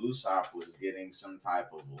unless Usopp was getting some type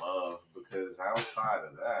of love? Because outside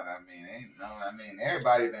of that,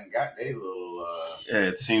 everybody done got their little Yeah,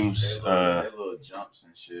 it seems their little jumps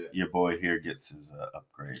and shit. your boy here gets his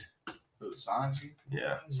upgrade. Who, Sanji?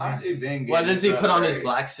 Yeah. Sanji been getting What does he his put on his upgrade.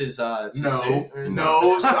 blacks? His No, suit or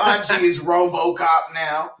no, Sanji is RoboCop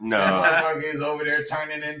now. No. That motherfucker is over there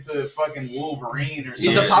turning into fucking Wolverine or something.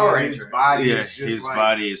 He's a Power His Ranger. body Yeah, is just his like,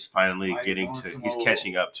 body is finally like getting doing to. some He's old-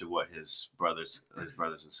 catching up to what his brothers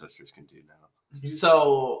and sisters can do now.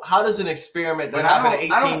 So how does an experiment that But I happened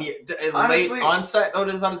don't- 18 years honestly- late onset? How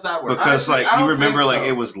does that work? Because Honestly, like I you don't remember, think like so.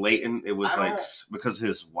 it was latent. It was I like don't- because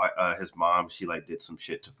his mom, she like did some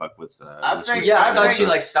shit to fuck with I think- Yeah, I I thought think- she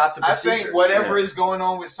like stopped the I procedure. think whatever is going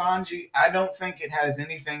on with Sanji, I don't think it has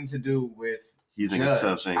anything to do with You think it's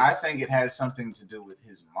Judge. something? I think it has something to do with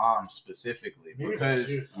his mom specifically, Maybe because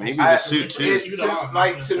Maybe I- the suit too. Suit on,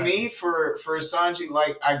 not to gonna me, for Sanji,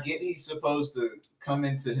 like, I get he's supposed to come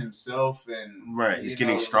into himself and Right, he's you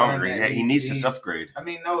getting know, stronger. learn that He needs this he's- upgrade. I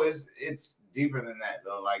mean, no, it's deeper than that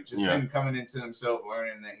though. Like, just Yeah. him coming into himself,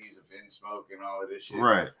 learning that he's a Vinsmoke and all of this shit.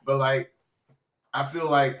 Right. But like, I feel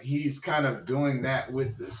like he's kind of doing that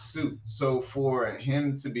with the suit. So for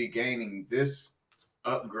him to be gaining this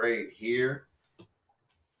upgrade here,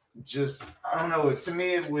 just, I don't know. To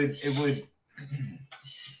me, it would.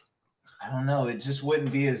 I don't know. It just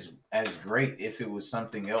wouldn't be as great if it was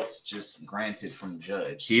something else just granted from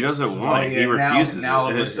Judge. He doesn't Oh, want it. He yeah, refuses now all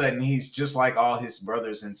of it. a sudden he's just like all his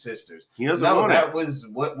brothers and sisters. He doesn't No, want that it. was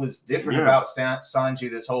what was different Yeah. about Sanji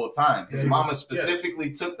this whole time. His Yeah, mama yeah.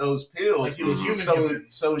 specifically took those pills Like he was human. so human.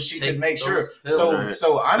 so she Take could make those sure. pills.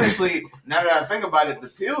 So honestly, now that I think about it, the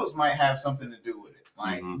pills might have something to do with it.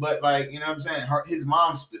 Like, Mhm. but like, you know what I'm saying? His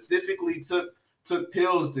mom specifically took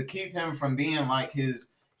pills to keep him from being like his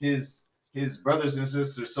brothers and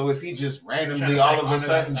sisters. So if he just randomly all of a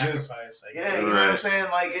sudden just yeah, you know what I'm Right. saying?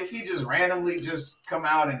 Like, if he just randomly just come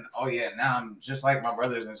out and, oh yeah, now I'm just like my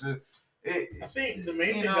brothers and sisters. I think the main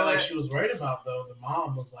You thing know that like that- she was worried about though, the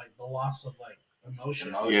mom, was like the loss of like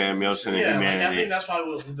emotion. Yeah, emotion and Yeah, like, I humanity. think that's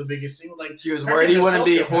probably was the biggest thing. Like She was her worried being he a wouldn't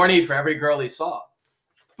be sociopath. horny for every girl he saw.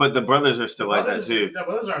 But the brothers are still like that brothers, too. The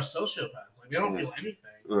brothers are sociopaths. Like they don't Yeah. feel anything.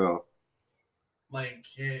 Well, Like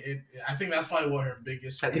I think that's probably what her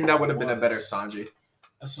biggest. I think that would have been a was. better Sanji.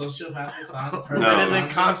 A sociopathic son. No. Rather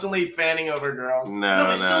than constantly fanning over girls. No,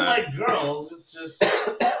 they still no. like girls. It's just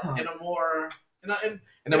in a more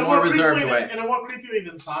In a more reserved creepy way. In a more creepy way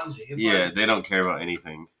than Sanji. It's Yeah, like, they don't care about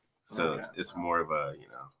anything. So Okay. it's more of a,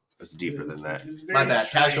 it's deeper than that. it's My very bad,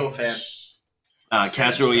 casual strange.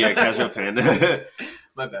 Casual fan. no,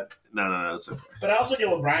 My bad. no, it's okay. But I also get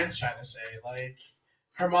what Brian's trying to say. Like,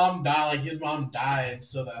 her mom died. Like his mom died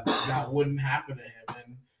so that wouldn't happen to him.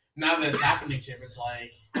 And now that it's happening to him, it's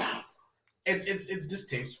like it's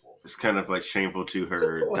distasteful. It's kind of like shameful to It's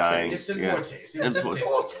her in poor dying. It's in Yeah. poor taste. In It's poor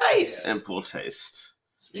distasteful. taste. Yeah. And poor taste.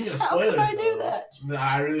 Speaking of How spoilers, could I do though, that?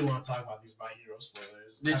 I really want to talk about these My Hero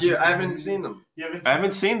spoilers. Did you? I haven't seen them. You haven't I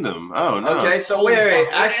haven't seen them. Oh no. Okay, so Holy wait. fuck, we're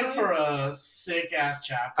in Actually, for a sick ass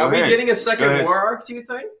chapter. are we ahead. getting a Go second ahead. war arc? Do you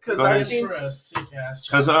think? Because Go ahead. I've seen. For a sick ass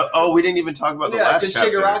Because chapter. we didn't even talk about the Yeah, last because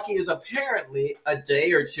chapter. Shigaraki is apparently a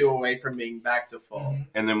day or two away from being back to full. Mhm.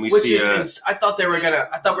 And then we Which see is, I thought we were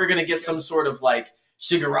gonna get some sort of like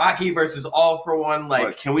Shigaraki versus All for One like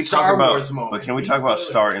but can we Star talk about? Wars moment. But can we talk about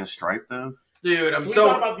Star and Stripe though? Dude, I'm Can we so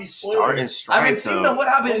talk about these spoilers? Star and I Stripe haven't seen though. them. What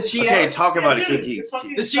happened? She Okay, talk about it, dude, Cookie. it's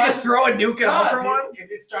fucking- did she just throw a nuke at All for dude, One?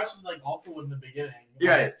 It starts with like All for One in the beginning.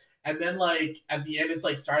 Yeah. Like, and then like at the end it's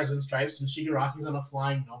like Stars and Stripes and Shigaraki's on a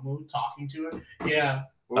flying Nomu talking to her. Yeah.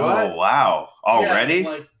 Oh wow! Already? Yeah,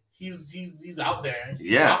 like he's out there.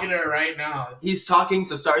 He's Yeah. talking to her right now. He's talking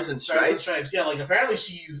to Stars and Stars and Stripes. Stripes. Yeah, like apparently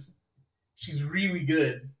she's really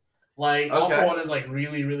good. Like All for Okay. One is like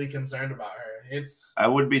really, really concerned about her. It's I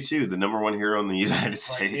would be too. The number one hero in the United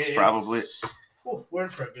like States, it's- probably. Whew, we're in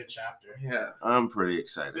for a good chapter. Yeah. I'm pretty They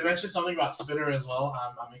excited. mentioned something about Spinner as well.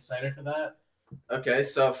 I'm excited for that. Okay,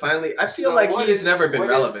 so finally, I feel So like what he's is- never been what is-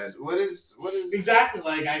 relevant. What is? Exactly.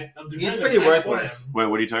 Like I'm He's pretty worthless. Wait,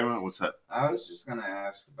 what are you talking about? What's that? I was just gonna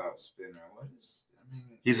ask about Spinner. What is? I mean,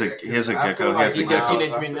 He has a I gecko. feel like He has a he's gecko.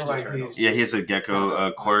 Teenage I Mutant feel Ninja like Turtle. he's- Yeah, he has a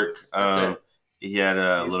gecko quirk. That's it. He had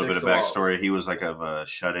a He little bit sticks of to walls. backstory. He was like a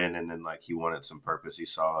shut-in, and then like he wanted some purpose. He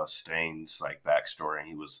saw Stain's like backstory, and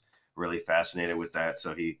he was really fascinated with that.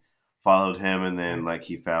 So he followed him, and then like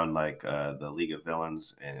he found like the League of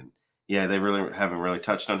Villains, and yeah, they really haven't really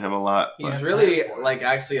touched on him a lot. He's But really like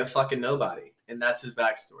actually a fucking nobody, and that's his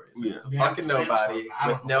backstory. So Yeah. he's a Yeah, fucking plans for nobody him. I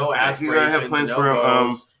don't with know. no Yeah, he's gonna have aspirations, plans no for him,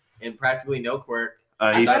 goals, and practically no quirk. he,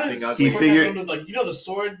 I thought Acting his ugly. he sword had figured. something to do with, like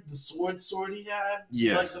the sword he had.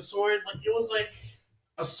 Yeah. Like the sword, like it was like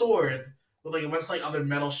a sword with like a bunch of like other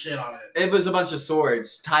metal shit on it. It was a bunch of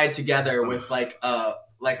swords tied together with like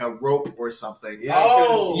a rope or something.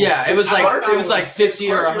 Oh. Yeah, it was I like thought it was like 50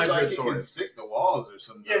 or Quirk is 100 like he can swords. stick the walls or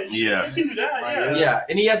something. Yeah, Yeah. you can do that. Like, Yeah. Yeah,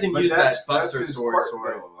 and he hasn't But used that that's Buster his sword. quirk,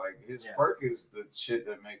 though. Like his Yeah. quirk is the shit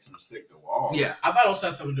that makes him stick to walls. Yeah. I thought it also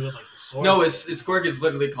had something to do with like the sword. No, his quirk is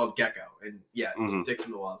literally called Gecko, and yeah, he Mhm. sticks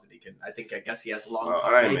in the walls, and he can. I guess he has a long Well,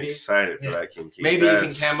 tongue. I'm Maybe, excited for Yeah. that King Key. maybe he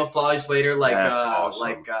That's- can camouflage later, like that's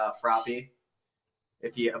awesome. Froppy,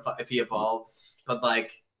 if he evolves. But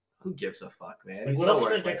like, who gives a fuck, man? Like, He's what so else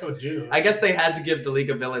would worthless. Gecko do? I guess they had to give the League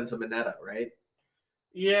of Villains a Mineta, right?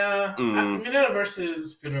 Yeah. Mm. Mineta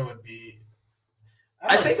versus Spinner would be.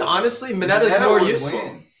 I think honestly, Minetta's more would useful.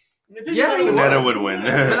 win. Yeah, he Mineta would win.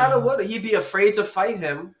 Mineta would. He'd be afraid to fight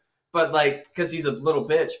him, but like, because he's a little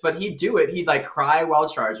bitch. But he'd do it. He'd like cry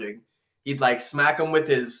while charging. He'd like smack him with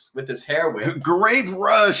his hair whip. Grape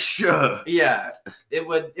Rush. Yeah, it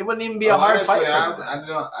wouldn't even be a hard fight.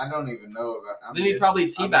 I don't even know about. Then he'd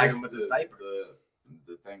probably teabag him with a sniper.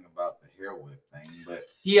 The thing about the hair whip thing, but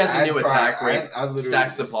he has a new attack where he literally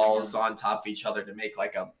stacks the balls on top of each other to make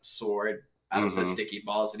like a sword out of the sticky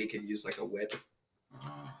balls that he can use like a whip.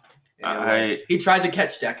 He tried to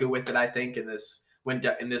catch Deku with it, I think, in this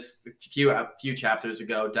few chapters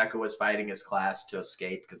ago. Deku was fighting his class to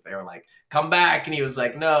escape because they were like, "Come back," and he was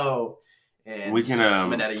like, "No." And we can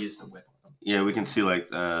Mineta used the whip on him. Yeah, we can see like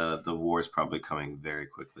the war is probably coming very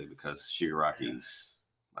quickly because Shigaraki's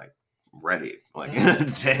like ready, like in a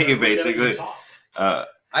day basically.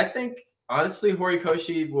 I think honestly,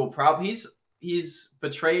 Horikoshi will probably he's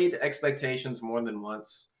betrayed expectations more than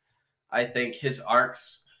once. I think his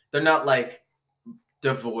arcs, they're not like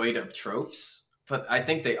devoid of tropes, but I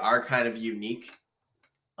think they are kind of unique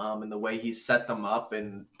in the way he's set them up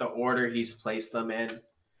and the order he's placed them in.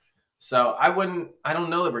 So I don't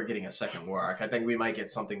know that we're getting a second war arc. I think we might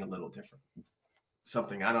get something a little different.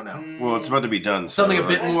 Something, I don't know. Well, it's about to be done. Something a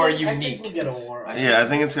bit more unique. I think we'll get a war arc. Yeah, I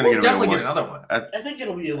think it's going to definitely get another one. I think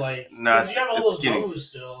it'll be like, Not, you have all those moves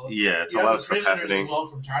still. Yeah, it's a lot of stuff happening. As well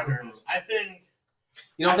from Charters. I think.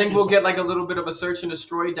 You don't think we'll get like a little bit of a search and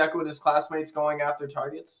destroy, Deku and his classmates going after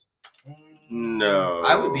targets? No.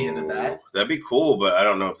 I would be into that. That'd be cool, but I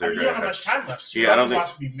don't know if they're going to have much time left. Yeah, I don't think.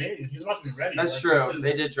 He's about to be made. He's about to be ready. That's true.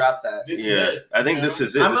 They did drop that. Yeah, I think this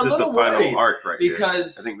is it. I'm this is the final arc right here.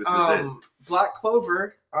 Because I think this is it. Black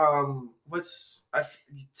Clover,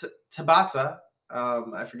 Tabata,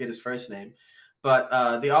 I forget his first name, but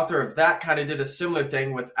the author of that kind of did a similar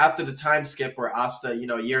thing with after the time skip where Asta,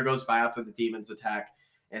 a year goes by after the demons attack,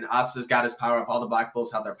 and Asta's got his power up, all the Black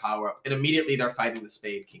Bulls have their power up, and immediately they're fighting the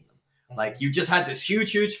Spade Kingdom. Like, you just had this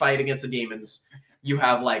huge fight against the demons. You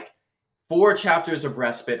have, like, 4 chapters of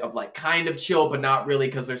respite of, like, kind of chill, but not really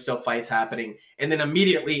because there's still fights happening, and then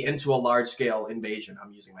immediately into a large-scale invasion.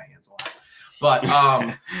 I'm using my hands a lot. But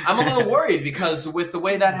I'm a little worried because with the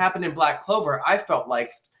way that happened in Black Clover, I felt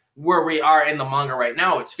like where we are in the manga right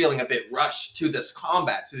now, it's feeling a bit rushed to this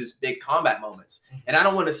combat, to these big combat moments. And I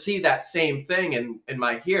don't want to see that same thing in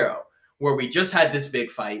My Hero, where we just had this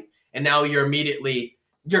big fight, and now you're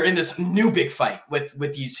in this new big fight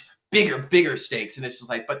with these bigger stakes, and it's just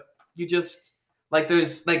like, but you just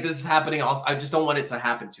this is happening. Also, I just don't want it to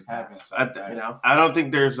happen too fast. I don't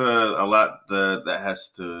think there's a lot that has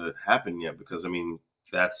to happen yet because I mean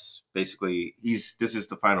that's basically this is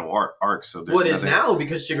the final arc. So there's it is now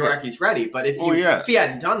because Shigaraki's ready. But if he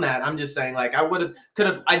hadn't done that, I'm just saying like I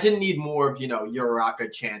didn't need more of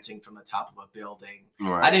Uraraka chanting from the top of a building.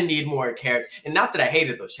 Right. I didn't need more character, and not that I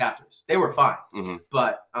hated those chapters; they were fine. Mm-hmm.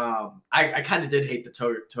 But I kind of did hate the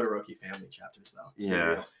Todoroki family chapters though.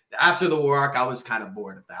 Yeah. After the war arc, I was kind of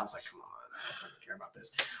bored of that. I was like, come on, I don't care about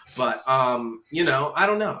this. But I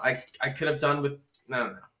don't know. I could have done with I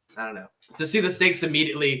don't know. To see the stakes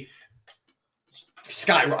immediately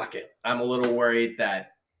skyrocket, I'm a little worried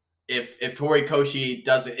that if Horikoshi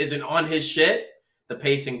isn't on his shit, the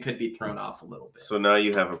pacing could be thrown off a little bit. So now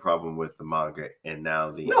you have a problem with the manga and now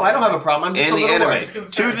the No, I don't have a problem. I'm just a little worried.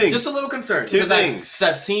 2 things. Just a little concerned. Two things.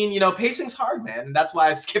 I've seen, pacing's hard, man, and that's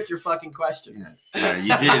why I skipped your fucking question. Yeah, you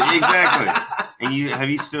did exactly. And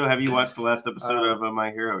have you watched the last episode of My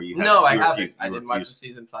Hero? No, I haven't. I didn't watch the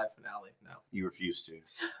season 5 finale. No. You refuse to.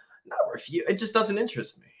 Not refuse. It just doesn't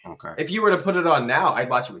interest me. Okay. If you were to put it on now, I'd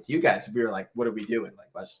watch it with you guys. If we were like, what are we doing? Like,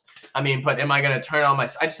 but am I gonna turn on my?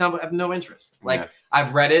 I just have no interest. Like,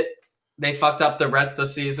 I've read it. They fucked up the rest of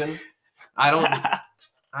the season. I don't.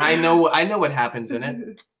 I know what happens in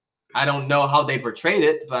it. I don't know how they portrayed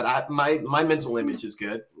it, but my mental image is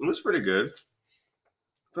good. It was pretty good.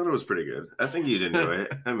 I thought it was pretty good. I think you'd enjoy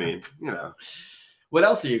it. I mean, What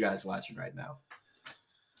else are you guys watching right now?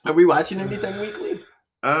 Are we watching anything weekly?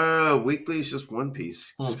 Weekly is just One Piece.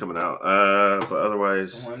 It's coming out. But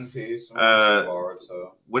otherwise, One Piece.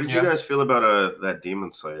 What did you guys feel about that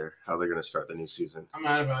Demon Slayer? How they're gonna start the new season? I'm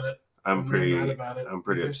mad about it. I'm pretty mad about it. I'm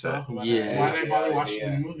pretty upset. Yeah. Why did I bother watching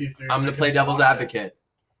the movie? I'm gonna play devil's advocate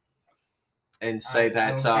and say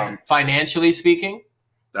that financially speaking,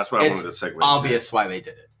 that's what I wanted to segue. Obvious why they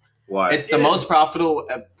did it. Why? It's the most profitable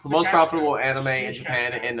anime in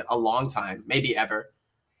Japan in a long time, maybe ever.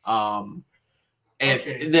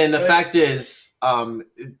 Then the fact is,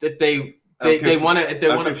 if they want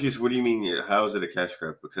to, I'm confused. What do you mean? How is it a cash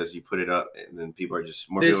grab? Because you put it up, and then people are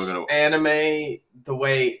more people are gonna. Anime, the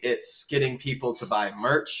way it's getting people to buy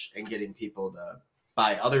merch and getting people to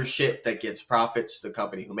buy other shit that gets profits to the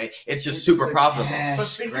company who made it's just super profitable. But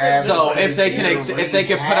think of it So this way, if they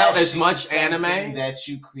can put out as much something anime, that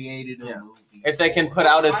you created a movie. if they can put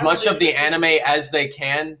out as much of the anime as they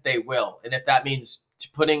can, they will. And if that means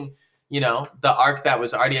putting, the arc that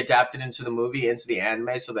was already adapted into the movie into the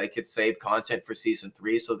anime, so they could save content for season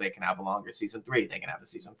 3, so they can have a longer season 3, they can have a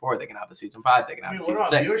season 4, they can have a season 5, they can have a what season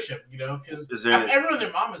about 6. viewership? Because Is there- everyone and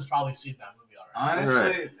their mom has probably seen that movie already.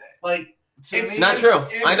 Honestly, Like, to it's me, Not true.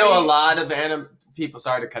 it's I know a me- lot of people.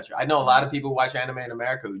 Sorry to cut you. I know a lot of people who watch anime in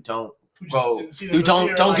America who don't who just go, didn't see the who movie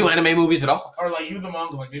don't or, do like, anime movies at all. Or like you the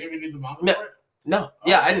manga, like they didn't even do the manga No. for it. No.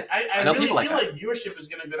 Yeah, I know really people like feel that. like viewership is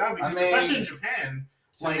gonna go down because I mean, especially in Japan,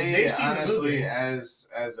 to like me, they've seen the honestly, movie. as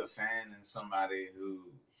a fan and somebody who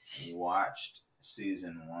watched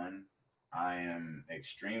season 1, I am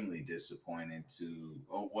extremely disappointed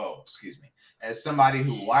as somebody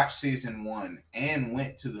who watched season 1 and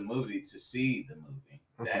went to the movie to see the movie,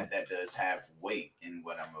 that does have weight in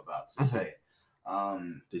what I'm about to say.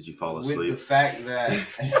 Did you fall With asleep? the fact that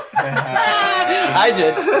I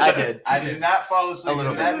did. I did not fall asleep A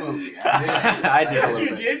little in that bit. movie. I did. I did a Yes, little you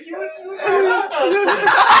bit. did. You both fell asleep.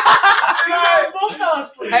 You guys both fell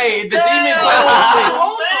asleep. Hey, the demon fell asleep.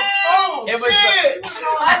 Oh, It was Shit!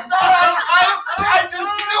 I thought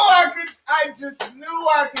I just knew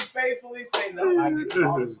I could faithfully say no. I didn't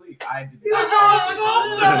fall asleep. I did You not guys fall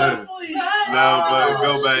both asleep. fell asleep. No, but Oh,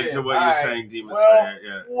 go back shit. to what All you're right. saying, Demon Well, Slayer.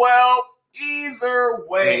 Yeah. Well, either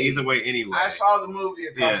way, Either way, anyway. I saw the movie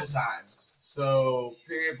a couple Yeah. times. So,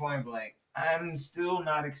 period, point blank. I'm still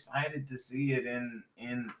not excited to see it in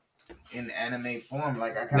anime form.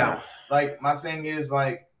 Like I kind of like my thing is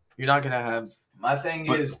like You're not gonna have my thing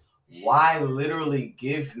is why literally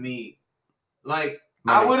give me like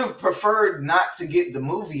I money. would have preferred not to get the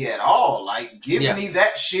movie at all. Like give Yeah. me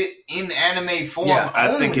that shit in anime form. Yeah, I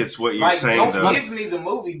only. think it's what you're Like, saying, don't though. give me the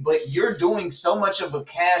movie, but you're doing so much of a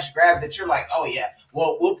cash grab that you're like, oh yeah,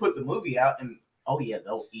 well we'll put the movie out and oh yeah,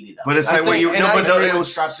 they'll eat it up. But it's I like what think- you and no, I but no, agree it We'll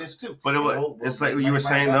was. drop this too. But it was, We'll it's like make you were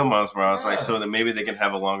money saying back though, up. Miles Morales. Like Yeah. so that maybe they can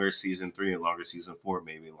have a longer season 3, a longer season 4,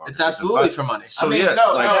 maybe a longer. It's season absolutely 5. for money. So I mean, yeah,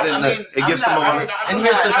 no, like no, then I mean, it gives them a I'm longer. not- And I'm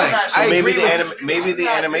here's not- the I'm thing. not- I So maybe agree the with maybe the I'm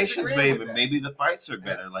not animations, disagreeing with that. maybe the fights are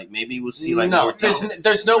better. Like maybe we'll see like No, more.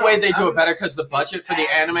 there's no way they do I'm- it better because the budget for the You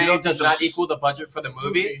anime don't does think not the- equal the budget for the movie.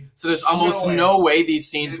 Movie. So there's almost No way. no way these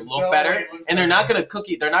scenes There's look no better, way it looks and they're not better.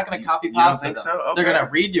 they're not gonna copy You don't pasta think them. so? Okay. They're gonna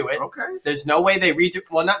redo it. Okay. There's no way they redo.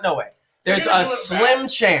 Well, not no way. There's They're gonna a do it slim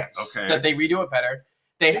chance Okay. that they redo it better.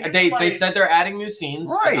 They're gonna They like- said they're adding new scenes.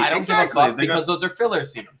 but Right, I don't exactly. give a fuck They're because those are filler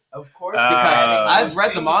scenes. Of course, Uh, because I've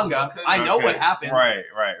read the manga. because I know what Okay. happened. Right.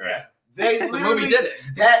 Yeah. They The literally movie did it.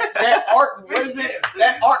 That arc wasn't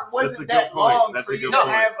That's a wasn't good that point. long That's for a you good to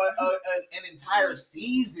point. have an entire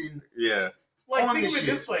season. Yeah. Like on think this of it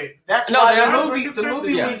shit. this way. That's No, why they're the not-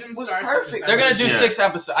 movie Yeah. was perfect. They're gonna do Yeah. 6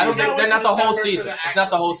 episodes. I don't think they're not the whole December for season. the It's not the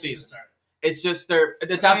actual whole season season. start. It's just they're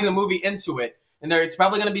adapting the movie into it, and it's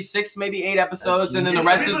probably gonna be 6, maybe 8 episodes, and then the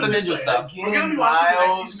rest is the ninja stuff. We're gonna be watching the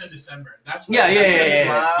Miles- next season in December. That's Yeah, what- yeah, that's yeah, gonna be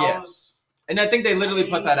yeah, like- yeah. Miles, And I think they literally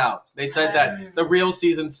put that out. They said that the real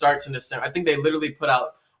season starts in December. I think they literally put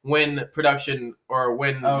out when production or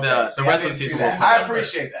when Okay, the see, rest I of the didn't see season that. will I come.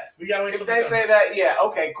 appreciate that. We gotta wait If till they December. say that, yeah,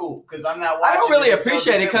 okay, cool. Because I'm not watching. I don't really it until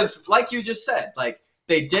appreciate it December. because, like you just said, like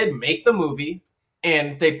they did make the movie,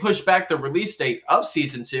 and they pushed back the release date of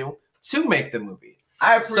season 2 to make the movie.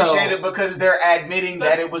 I appreciate So- it because they're admitting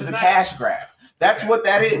that it was a cash grab. That's what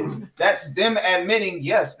that is. That's them admitting,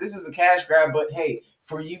 yes, this is a cash grab, but hey,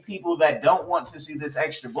 for you people that don't want to see this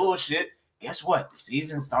extra bullshit, guess what? The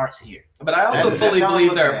season starts here. But I also That's fully how I'm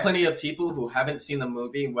believe there looking are at plenty of people who haven't seen the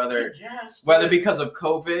movie, whether Yes, whether but- because of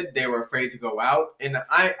COVID they were afraid to go out, and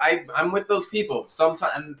I'm with those people.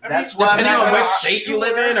 Sometimes That's why I'm depending not on gonna- which state you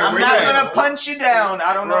live in, or I'm where not you gonna live. punch you down.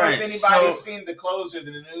 I don't know Right, if anybody's so- seen The Closer,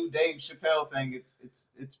 the new Dave Chappelle thing.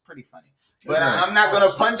 It's pretty funny. But Right. I'm not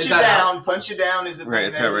gonna punch Is you that down. Punch you down is the Right, thing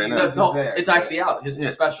it's that out right he now. uses No, there. it's actually out. His new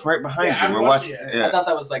special. Right behind Yeah, you. I'm We're watching. watching it. Yeah. I thought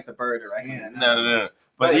that was like the bird or right. Yeah, No.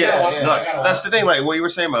 But But yeah, yeah, I look, gotta that's watch the thing. Like what you were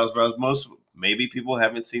saying, Miles Bros. Most maybe people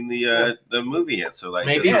haven't seen the movie yet, so like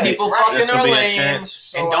Maybe this will be- people right, fucking this will are be a lame chance.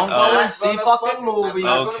 and So don't I'm go not and see gonna fucking fuck- movies. I'm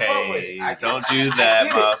not gonna fuck with Okay, it. don't do I that,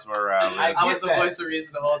 get it. Miles Morales. I I was get the that. voice of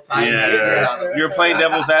reason the whole time. Yeah, you're playing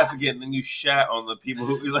devil's advocate, and then you shat on the people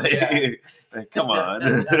who like. Yeah. Like, come on.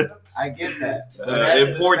 I get that. But at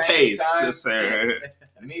In the poor same taste, time, sir.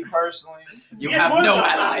 me personally, You Yeah, have what no about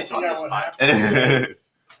allies that? on this Yeah, what podcast.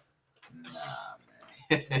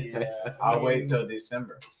 nah, man. Yeah. I'll wait till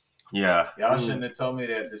December. Yeah. Y'all shouldn't have told me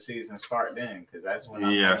that the season start then, because that's when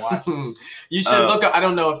I'm Yeah. gonna watch it. You should look up. I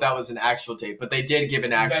don't know if that was an actual date, but they did give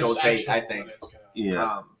an actual That's date. I actual think. when it's gonna-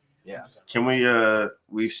 Yeah. Yeah. Can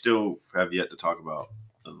we still have yet to talk about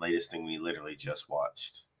the latest thing we literally just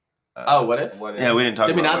watched. What if? Yeah, we didn't talk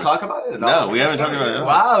Did we about not talk about it at all? No, we haven't talked about it at all.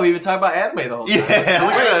 Wow, we've been talking about anime the whole time. Yeah,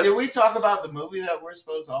 look at Wait, us. did we talk about the movie that we're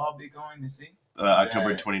supposed to all be going to see?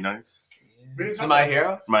 October 29th. We didn't talk My about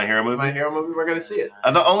Hero? My Hero movie. My Hero movie, we're gonna see it.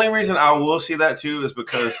 The only reason I will see that too is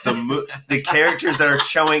because the characters that are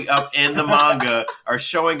showing up in the manga are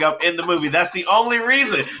showing up in the movie. That's the only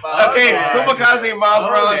reason. Okay, Kumakaze and Miles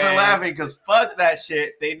Morales are laughing because fuck that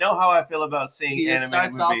shit. They know how I feel about seeing He anime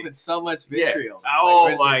starts movie. off with so much vitriol. Yeah. Oh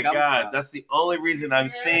Like, my where's it come god, from? that's the only reason I'm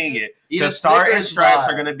seeing it. Eat a Because Star and Snickers Stripes bar.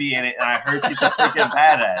 are gonna be in it, and I heard she's a freaking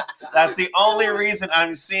badass. That's the only reason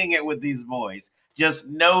I'm seeing it with these boys. Just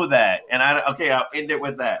know that, and I'll end it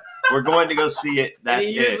with that. We're going to go see it. That's And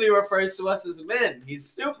he it. usually refers to us as men.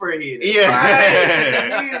 He's superheated. Yeah.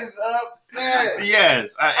 Right. He is upset. Yes,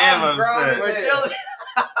 I am I'm grown upset. We're chilling.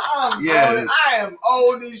 I'm Yes. grown. I am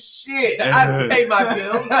old as shit. I pay my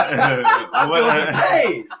bills. I'm What,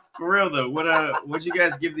 paid. for real though, what'd you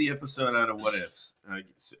guys give the episode out of What Ifs?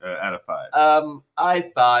 Out of 5? I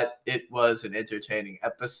thought it was an entertaining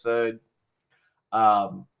episode.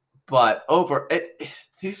 But over it.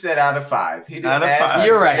 He said out of 5. He didn't Out of ask 5.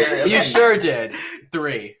 You're for right. your You opinion. sure did.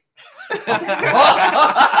 3.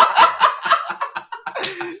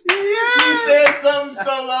 He said something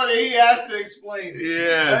so low that he has to explain it.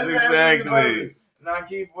 Yes, That's exactly. Now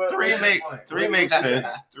keep what 3 makes sense.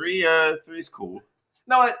 3's cool.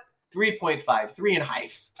 No, what? 3.5. 3.5.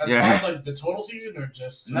 As Yeah. far as like the total season or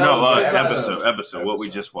just No, No, the episode. What we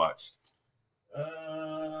just watched.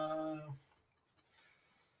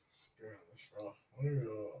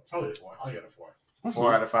 Probably a 4. I'll get a 4.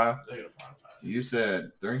 4 out of 5. I'll get a 4 out of 5. You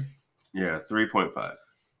said 3? Yeah, 3.5.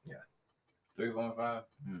 3.5?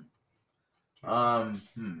 I'm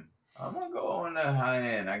gonna go on the high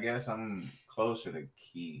end. I guess I'm closer to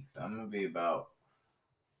Keith. I'm gonna be about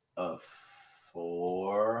a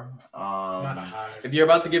 4. Not a high. If you're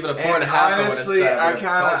about to give it a 4.5, And honestly,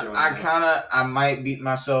 I might beat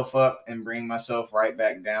myself up and bring myself right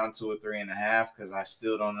back down to a 3.5 because I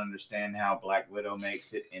still don't understand how Black Widow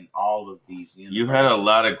makes it in all of these universes. You had a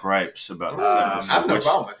lot of gripes about this I episode. have no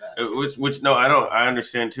problem with that. Which no, I don't. I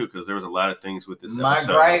understand too because there was a lot of things with this My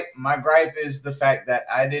episode. gripe is the fact that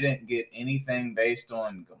I didn't get anything based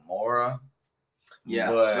on Gamora.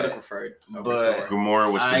 Yeah, but would have preferred. but-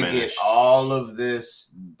 Gamora was I get diminished. all of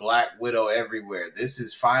this Black Widow everywhere. This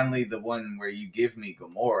is finally the one where you give me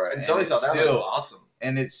Gamora, And Zoe it's thought that was still, awesome.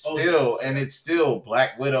 and it's Oh, still, yeah. and it's still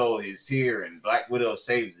Black Widow is here, and Black Widow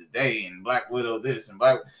saves the day, and Black Widow this and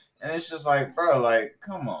Black, and it's just like, bro, like,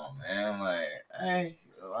 come on, man,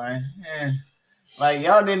 like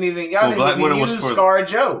y'all didn't even Black Widow was use for- Scar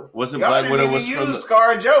Joe. Wasn't y'all Black didn't Widow even was use from the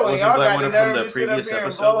Scar Joe, and wasn't y'all Black got the Widow from nerve the to sit up previous here and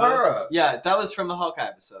episode, blow though? her up. Yeah, that was from the Hawkeye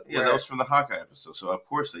episode. Yeah, that was from the Hawkeye episode. So of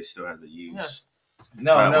course they still had to use. Yeah.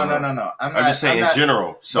 No. Black Widow. I'm I'm just saying in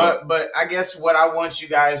general. So But I guess what I want you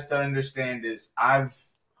guys to understand is I've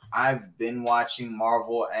been watching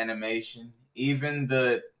Marvel animation, even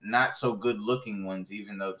the not so good looking ones,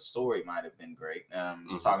 even though the story might have been great.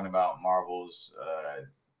 Talking about Marvel's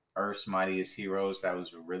Earth's Mightiest Heroes, that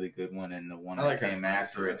was a really good one, and the one I that like came Earth's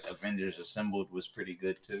after it, Mightiest. Avengers Assembled, was pretty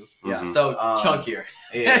good too. Yeah, Mhm. though chunkier.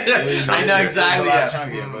 I know exactly, yeah.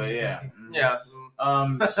 Chunkier, but yeah. Yeah.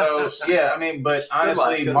 So yeah, I mean, but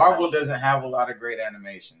honestly, Good Marvel watch. doesn't have a lot of great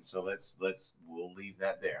animation, so we'll leave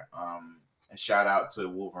that there. A shout out to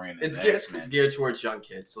Wolverine and the It's X-Men. geared towards young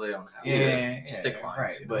kids, so they don't have stick lines.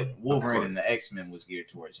 right. you know? But Wolverine and the X-Men was geared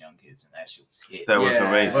towards young kids, and that shit was hit. that was Yeah.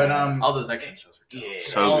 amazing. But all those X-Men shows were dope.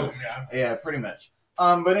 yeah, So good. Yeah. yeah, pretty much.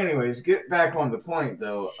 But anyways, get back on the point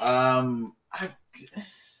though.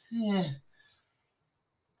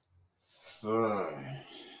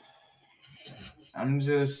 I'm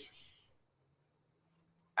just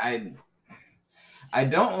I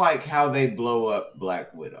don't like how they blow up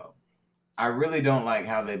Black Widow. I really don't like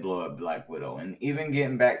how they blow up Black Widow. And even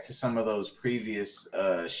getting back to some of those previous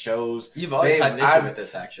shows, You've always had an issue I've- with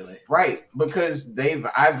this, actually. right, because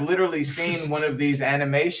I've literally seen one of these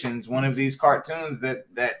animations, one of these cartoons that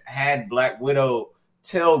had Black Widow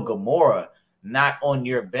tell Gamora, "Not on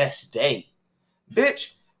your best day." Bitch,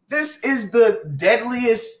 this is the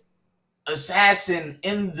deadliest assassin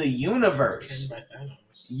in the universe. Trained by Thanos.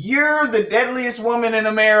 You're the deadliest woman in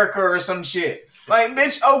America or some shit. Like,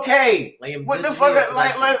 bitch, okay. What the fuck?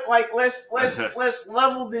 Let's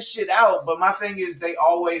level this shit out. But my thing is, they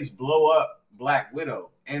always blow up Black Widow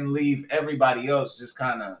and leave everybody else just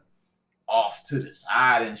kind of off to the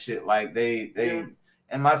side and shit. Like they.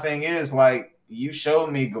 And my thing is, like, you showed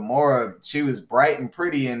me Gamora. She was bright and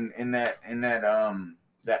pretty in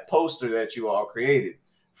that poster that you all created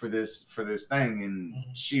this thing, and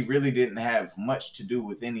she really didn't have much to do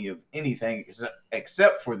with anything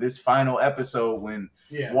except for this final episode when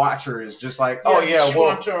Watcher is just like, oh yeah, she well,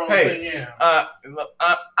 wants her own hey, thing,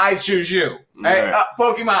 I choose you. Hey, Right.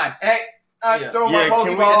 Pokemon. Hey, throw my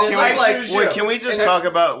can Pokeball. we, I choose you. wait, can we just talk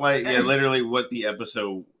about like literally what the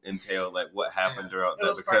episode entailed, like what happened throughout It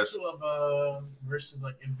that? was part Because 2 of versus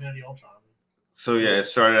like Infinity Ultron. so it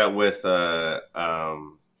started out with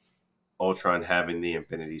Ultron having the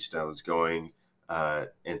Infinity Stones, going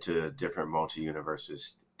into different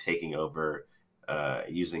multi-universes, taking over,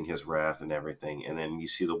 using his wrath and everything. And then you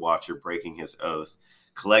see the Watcher breaking his oath,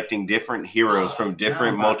 collecting different heroes from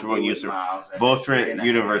different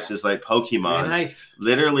universes like Pokemon,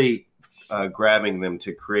 literally grabbing them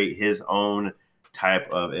to create his own type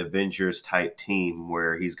of Avengers type team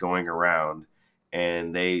where he's going around.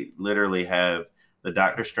 And they literally have the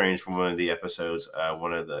Doctor Strange from one of the episodes,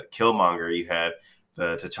 one of the Killmonger. You have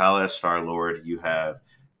the T'Challa as Star-Lord. You have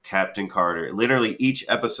Captain Carter. Literally each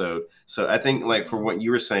episode. So I think, like, for what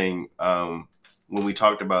you were saying, when we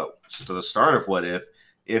talked about the start of What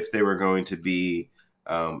if they were going to be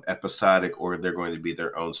episodic or they're going to be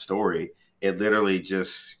their own story, it literally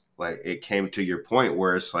just, like, it came to your point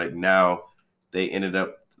where it's like now they ended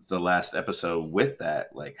up the last episode with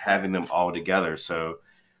that, like, having them all together. So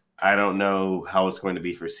I don't know how it's going to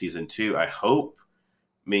be for season 2.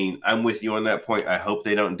 I'm with you on that point. I hope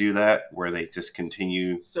they don't do that where they just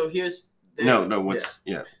continue. So here's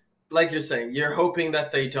like you're saying, you're hoping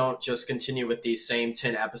that they don't just continue with these same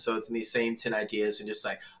 10 episodes and these same 10 ideas and just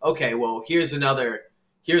like, okay, well, here's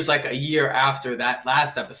like a year after that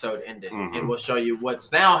last episode ended, and we'll show you what's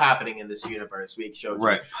now happening in this universe. We showed you.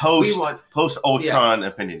 Right. Post Ultron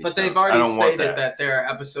Infinity But Stones. they've already stated that there are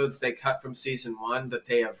episodes they cut from season 1 that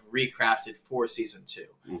they have recrafted for season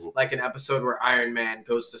 2. Like an episode where Iron Man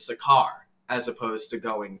goes to Sakaar as opposed to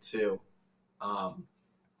going to I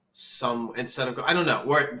don't know.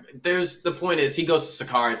 Where the point is he goes to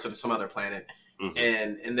Sakaar instead of some other planet.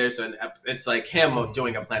 And there's it's like him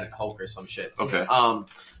doing a Planet Hulk or some shit. Okay.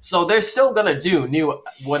 So they're still gonna do new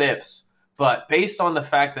what ifs, but based on the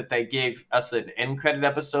fact that they gave us an end credit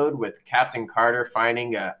episode with Captain Carter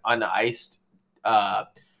finding a uniced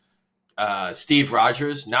Steve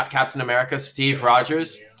Rogers, not Captain America, Steve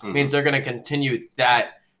Rogers, means they're gonna continue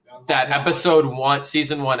that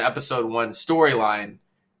season 1, episode 1 storyline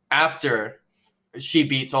after she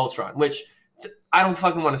beats Ultron, which I don't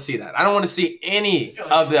fucking want to see that. I don't want to see any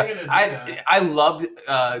of the. I loved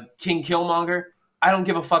King Killmonger. I don't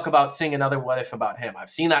give a fuck about seeing another What If about him. I've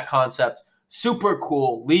seen that concept. Super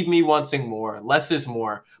cool. Leave me wanting more. Less is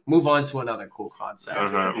more. Move on to another cool concept.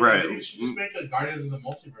 Right. You should just make a Guardians of the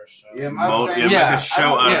Multiverse show. Make a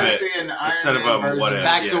show out of it instead of a What If.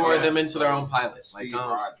 Backdoor them into their own pilots. Steve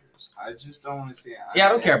Rogers. I just don't want to see it. I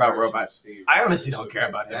don't care about robots. I honestly don't care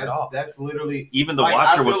about him at all. That's literally even the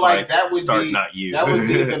Watcher was like that would be not you. That would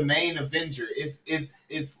be the main Avenger.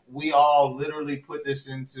 If we all literally put this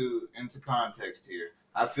into context here,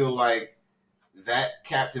 I feel like that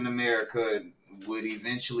Captain America would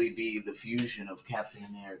eventually be the fusion of Captain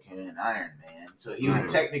America and Iron Man. So he would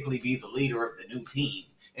technically be the leader of the new team.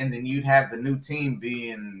 And then you'd have the new team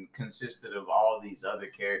being consisted of all these other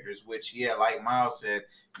characters, which, like Miles said,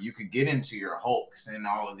 you could get into your Hulks and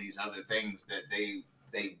all of these other things that they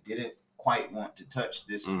didn't quite want to touch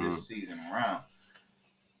this season around.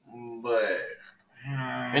 But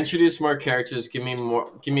introduce more characters. Give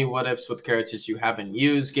me what ifs with characters you haven't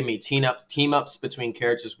used. Give me team ups between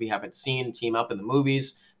characters we haven't seen. Team up in the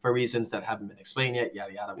movies for reasons that haven't been explained yet.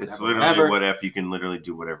 Yada yada. Whatever. It's literally what if. You can literally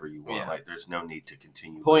do whatever you want. Like there's no need to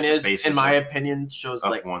continue. Point is, in my opinion, shows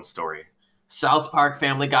like one story. South Park,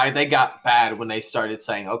 Family Guy, they got bad when they started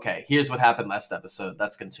saying, okay, here's what happened last episode.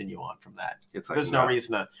 Let's continue on from that. It's like, there's no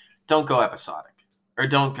reason to don't go episodic or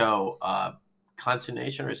don't go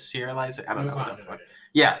continuation or serialize it. I don't know.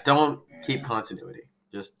 Don't keep continuity.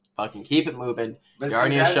 Just fucking keep it moving. You're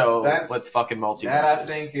already a show with fucking multiverses. That I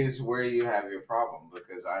think is where you have your problem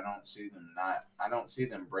because I don't see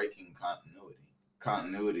them breaking continuity.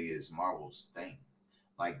 Continuity is Marvel's thing.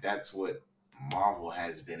 Like that's what Marvel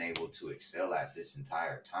has been able to excel at this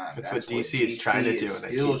entire time. That's what DC is trying to do.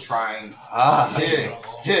 Still trying.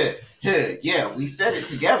 Yeah, we said it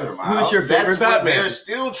together, Miles. Who's your favorite Batman? They're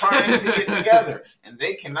still trying to get together, and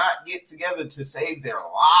they cannot get together to save their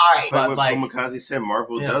lives. But like Makazi said,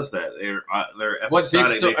 Marvel does that. They're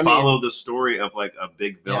episodic. They follow the story of like a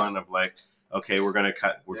big villain of like okay, we're gonna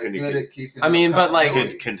cut. We're They're gonna good get. at keeping I mean, but, like,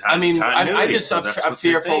 continuity. I just so that's I'm what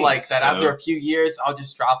they're fearful saying, like that so- after a few years I'll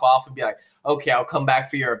just drop off and be like, okay, I'll come back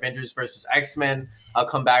for your Avengers versus X-Men. I'll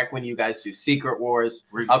come back when you guys do Secret Wars.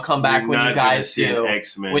 I'll come back when you guys do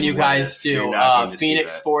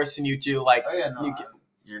Phoenix Force and you do like Oh yeah, no.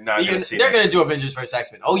 You're not gonna see. they're gonna do Avengers versus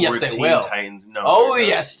X-Men. Oh yes, Or they Teen will. Titans. No. Oh they're not.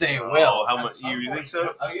 yes, they Oh, will. how much? You think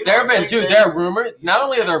so? There have been, dude. There are rumors. Not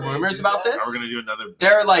only are there rumors about this, Are we gonna do another?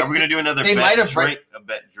 they're like Are we gonna do another? they bet might have drink, a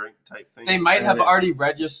bet drink type thing. they might have already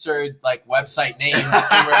registered like website names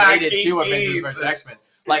and related to Avengers vs. X-Men.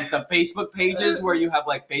 Like the Facebook pages where you have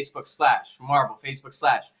like Facebook / Marvel, Facebook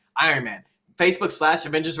 / Iron Man, Facebook /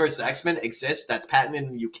 Avengers vs. X-Men exists. That's patented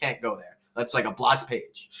and you can't go there. That's like a blocked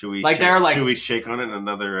page. Should we? Like shake, they're like. Should we shake on it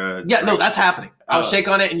another? Yeah, no, that's happening. I'll Oh. shake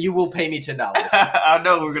on it and you will pay me $10. I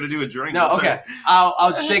know we're gonna do a drink. No, okay.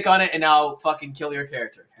 I'll shake on it and I'll fucking kill your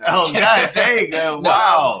character. No, Oh I'm kidding. god dang! No,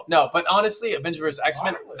 Wow. No, but honestly, Avengers vs.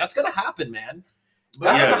 X-Men, that's gonna happen, man.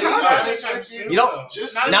 But Yeah. to be honest with you, You don't-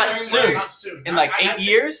 just not, not soon. soon. Not soon. In like 8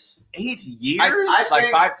 years? 8 years? I Like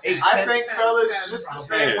think, 5, 8, I 10. think, fellas, just the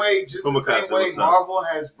same way, Fumakasa, what's up? Marvel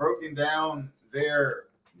has broken down their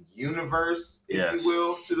universe, if Yes. you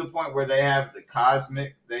will, to the point where they have the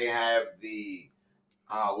cosmic, they have the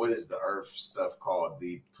what is the Earth stuff called?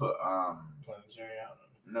 The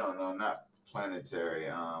no, not planetary.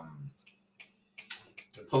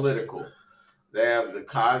 Political. They have the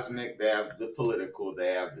cosmic, they have the political,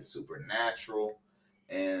 they have the supernatural,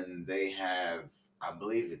 and they have, I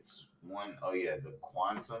believe it's the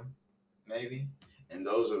quantum, maybe. And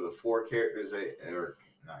those are the 4 characters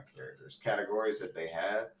categories that they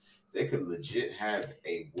have. They could legit have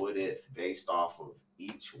a what if based off of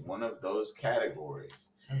each one of those categories.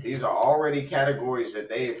 These are already categories that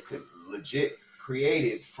they have legit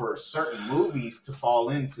created for certain movies to fall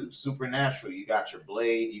into. Supernatural, you got your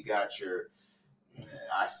Blade, you got your,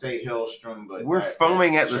 I say Hellstrom, but We're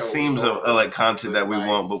foaming at the show seams was of over. like content that we But,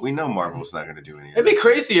 want, but we know Marvel's not gonna do any of It'd be that.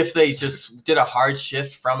 crazy if they just did a hard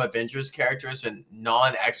shift from Avengers characters and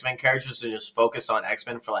non-X-Men characters and just focus on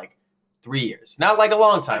X-Men for like 3 years. Not like a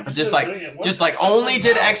long time, but just like only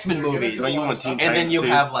did X-Men movies. Don't you want Teen And then you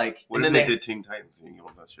Titans have like, What and if then they did Teen Titans? You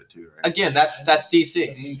want that shit too, right? again, that's DC.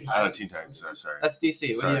 Teen Oh, Teen Titans. Sorry. That's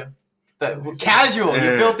DC. What do Sorry. you? Casual, you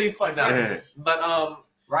Yeah. filthy fuck. No. Yeah. But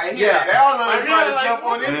right here, Yeah. they all know I everybody mean, like, jump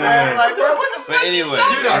on his yeah. ass like, bro, what the But fuck? anyway,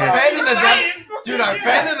 Dude, our yeah. friend in our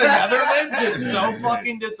friend in the Netherlands is so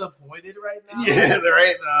fucking disappointed right now. Yeah, they're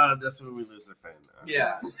right. That's when we lose a fan.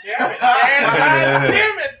 Yeah. Damn it, Darren.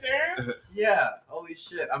 Damn it, Darren. Yeah. Holy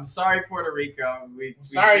shit. I'm sorry, Puerto Rico. We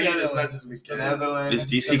Sorry, did as Netherlands. much as we can. Netherlands.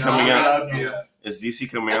 Is DC No, coming I out? love you. Is DC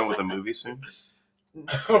coming out with a movie soon?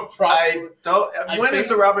 I don't. When is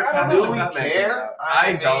the Robert I don't Pattinson know. Do we Batman care? coming out?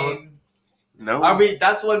 I don't. mean, No. I mean,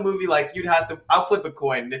 that's one movie like you'd have to. I'll flip a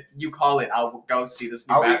coin. If you call it, I'll go see this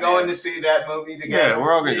new Are we Batman. going to see that movie together? Yeah,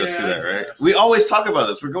 we're all gonna go see Yeah, that, right? yes. We always talk about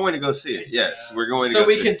this. We're going to go see it. Yes, we're going to So go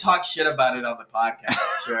we see can talk shit about it on the podcast.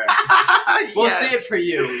 Sure. it. We'll Yes. see it for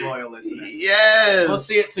you, loyal listener. Yes. We'll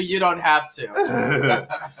see it so you don't have to.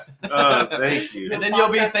 Oh, thank you. And then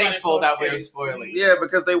you'll be Podcast thankful that we're series. spoiling. Yeah,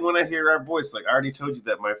 because they want to hear our voice. Like I already told you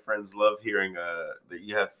that my friends love hearing that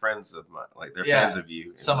you have friends of mine, like they're Yeah, fans of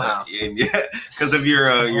you. And somehow. and yeah, because of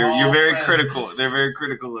your you're all very friends. critical. They're very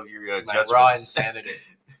critical of your My judgments. raw insanity.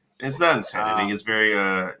 It's not insanity. Um, It's very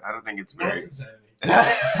I don't think it's No, very. it's insanity.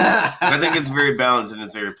 I think it's very balanced and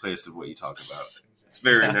it's very placed of what you talk about. It's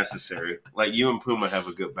very necessary. Like you and Puma have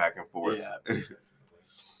a good back and forth. Yeah.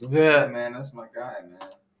 Yeah, man, that's my guy, man.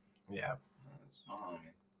 Yeah. That's my homie.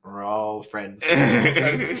 We're all friends.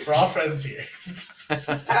 We're all friends here.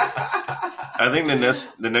 I think the next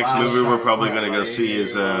Wow, movie we're sorry, probably right, gonna go right, see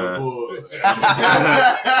is yeah,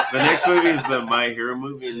 the next movie is the My Hero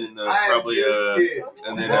movie and then probably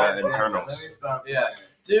and then Internals. Let me stop. Yeah.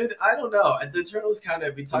 Dude, I don't know. The Eternals kind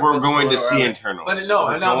of. We're going to see Internals. But no,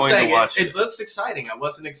 we're and I'm going saying to watch it looks exciting. I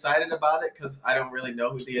wasn't excited about it because I don't really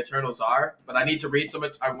know who the Eternals are. But I need to read some.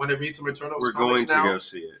 I want to read some Eternals. We're going to now. go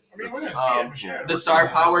see it. I mean, we're gonna see it for yeah. sure. The star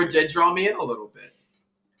power did draw me in a little bit.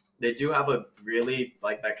 They do have a really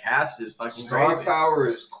like that cast is fucking Star crazy. power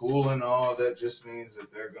is cool and all. That just means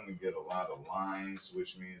that they're going to get a lot of lines, which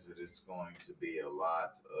means that it's going to be a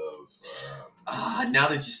lot of. Ah, now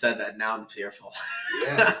that you said that, now I'm fearful.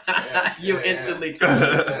 Yeah. You yeah. instantly.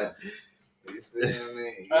 Yeah. You see what I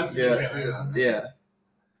mean? That's You good. see what I mean? Yeah,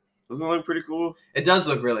 Doesn't it look pretty cool? it does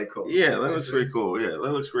look really cool. Yeah, that looks pretty cool. Yeah, that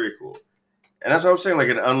looks pretty cool. And that's what I'm saying. Like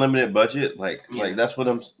an unlimited budget. Like that's what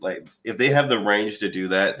I'm like. If they have the range to do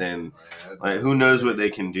that, then Yeah, like who knows what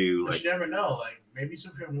they can do? But Like you never know. Like maybe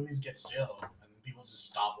superhero movies get stale, and and people just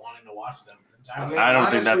stop wanting to watch them I entirely. mean, I don't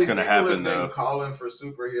think that's honestly, gonna people happen, have though. been calling for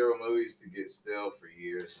superhero movies to get stale for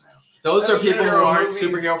years now. Those are people who Superhero aren't movies-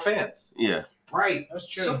 superhero fans. Yeah. Right. That's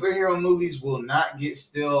true. Superhero movies will not get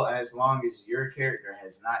stale as long as your character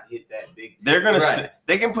has not hit that big. They're gonna. Right.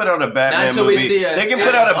 They can put out a Batman Not till we movie. see a- They can yeah,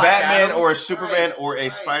 put out a Black Batman Adam. or a Superman Right, or a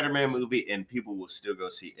right. Spider-Man movie, and people will still go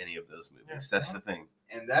see any of those movies. Yeah. That's the thing.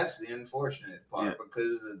 And that's the unfortunate part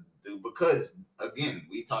because again,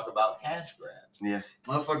 we talk about cash grabs. Yeah.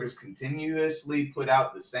 Motherfuckers continuously put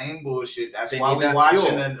out the same bullshit. That's They why need we that watching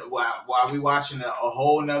fuel. why we watching a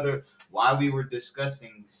whole nother. Why we were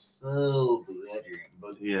discussing so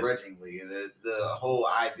begrudgingly the whole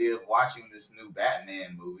idea of watching this new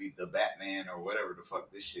Batman movie, the Batman or whatever the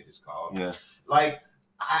fuck this shit is called. Yeah. Like,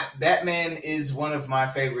 Batman is one of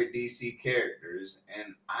my favorite DC characters,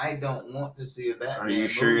 and I don't want to see a Batman Are you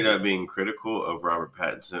sure movie. you're not being critical of Robert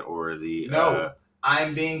Pattinson or the? No.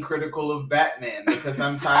 I'm being critical of Batman because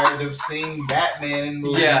I'm tired of seeing Batman in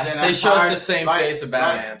movies. Yeah, and they I'm show us tired, the same face of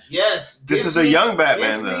Batman. Yes. This give is a me- young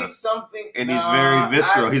Batman, give me though. something, And he's very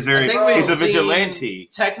visceral. He's very. I think He's a we've seen- vigilante.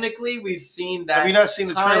 Technically, we've seen that. Have you not seen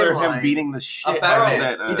the trailer of him timeline beating the shit of out of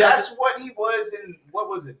Batman. that? He does- That's what he was in. What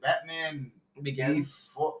was it? Batman Begins.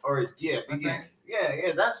 Begins.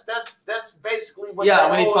 Yeah. That's basically what. Yeah, that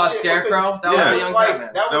when he whole fought shit- Scarecrow, that Yeah. was a was young like,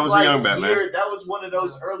 Batman. That was a like young Batman. That was one of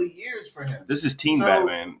those early years for him. This is Teen So-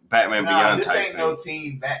 Batman, Batman Nah, Beyond this type ain't thing. no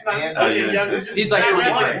teen No, Batman. this is Oh, like yeah. young. This is He's like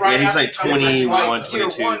Batman, 23. right Yeah, he's after like Tony 21, Stark. Year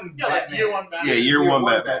 22. one Yeah, like Batman. year one Batman. Yeah, year one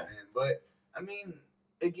Batman. But I mean,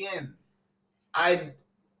 again,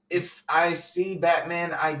 if I see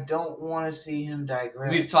Batman, I don't want to see him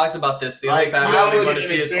digress. We've talked about this. The Like, only Batman how we is want it to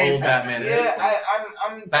see is experience old Batman. Yeah,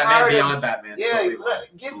 I'm Batman tired Beyond of, Batman. Yeah,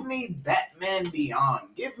 give me Batman Beyond.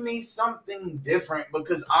 Give me something different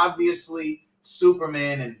because obviously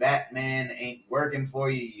Superman and Batman ain't working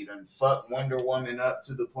for you. You done fuck Wonder Woman up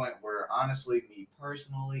to the point where, honestly, me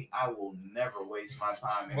personally, I will never waste my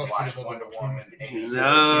time and watch Wonder Woman.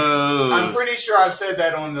 No. I'm pretty sure I've said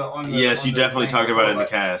that on the. Yes, on you the definitely thing talked about it in before, the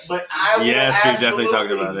cast. But I will Yes, we've definitely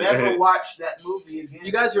talked about it. never watch that movie again.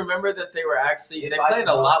 You guys remember that they were actually If they I planned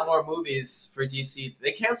could a lot help more movies for DC.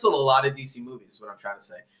 They canceled a lot of DC movies. Is what I'm trying to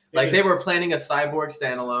say. Like they were planning a Cyborg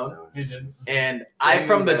standalone, They did. and I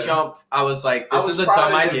from the jump I was like, I this was is a proud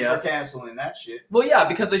dumb of them idea. for canceling that shit. Well, yeah,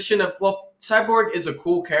 because they shouldn't have. Well, Cyborg is a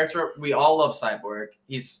cool character. We all love Cyborg.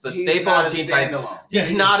 He's the staple not of a Teen Titans. standalone. Yeah,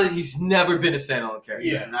 He's not. He's never been a standalone character.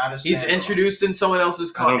 Yeah. He's not a He's standalone. introduced in someone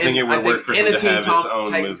else's I comic. don't think it would work for him to have his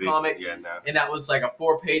own Titans movie. comic, Yeah, no. and that was like a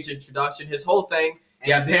 4-page introduction. His whole thing. He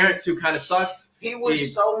had And then parents who kind of sucked. He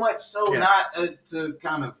was so much so Yeah. not to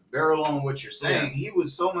kind of barrel on what you're saying. He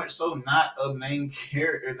was so much so not a main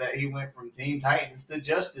character that he went from Teen Titans to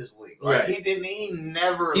Justice League. Like Right. he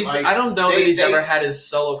never He's, like. I don't know that they- he's they- ever had his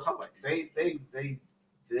solo comic. They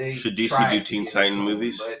Should DC tried do to Teen get Titan to him,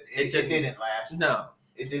 movies? But It it didn't. didn't last. No.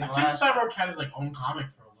 It I didn't think last. Cyborg had his like own comic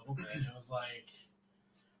for a little bit. It was like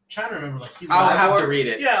trying to remember like he's I'll like, have to read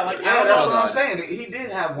it. Yeah, like Yeah, I don't that's know. what I'm saying. He did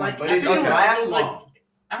have one, Like, but I it think didn't it last was like- long.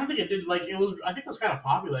 I don't think it did. Like it was. I think it was kind of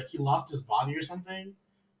popular. Like he lost his body or something.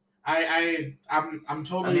 I'm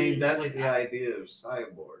totally. I mean, that's like, the idea of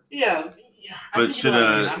Cyborg. Yeah. I But think should, you're right.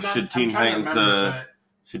 I mean, I'm not- should I'm Teen trying to Titans, remember,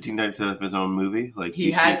 Should Teen Titans have his own movie? Like He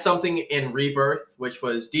DC? had something in Rebirth, which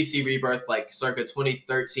was DC Rebirth, like circa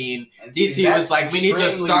 2013. And DC see, that's was like, we need to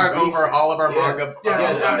extremely start recent. over all of our Yeah. manga. Yeah, our Yeah,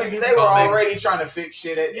 I I think mean, they were comics. already trying to fix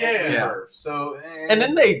shit at Yeah. Rebirth. So And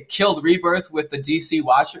then they killed Rebirth with the DC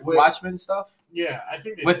With- Watchmen stuff. yeah, I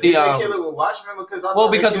think they With did. the, Did they kill it with Watchmen because I well,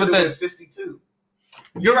 thought they because killed with it the- with 52.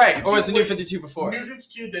 You're right. Or was the New 52 before? New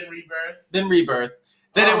 52, then Rebirth. Then Rebirth.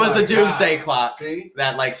 Then Oh it was my the Doomsday God. Clock See,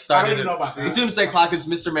 that like I don't started. even know about The that. Doomsday Clock is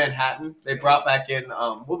Mr. Manhattan. They brought back in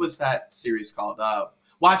what was that series called?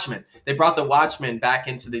 Watchmen. They brought the Watchmen back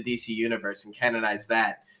into the DC universe and canonized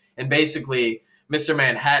that. And basically, Mr.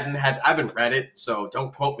 Manhattan I haven't read it, so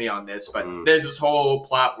don't quote me on this, but there's this whole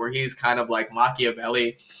plot where he's kind of like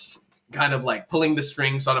Machiavelli, kind of like pulling the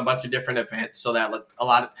strings on a bunch of different events so that like, a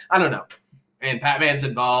lot of, I don't know. And Batman's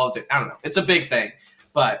involved, and I don't know. It's a big thing.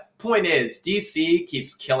 But point is, DC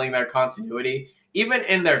keeps killing their continuity. Even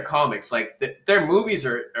in their comics, like their movies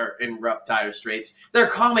are in rough, dire straits. Their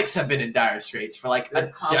comics have been in dire straits for like a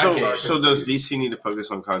Their comics decade. are- So does DC need to focus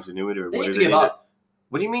on continuity, or They what need do to they give need up.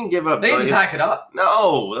 What do you mean give up? They need Like, to pack it up.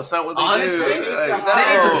 No, that's not what they Honestly, do. they need to Like,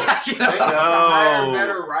 hire- They need to no. pack it They need to up. hire No.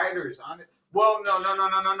 better writers on it. Well, no.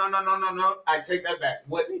 I take that back.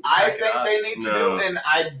 What They need to I back it think up. they need to No. do, and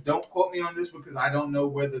I don't quote me on this because I don't know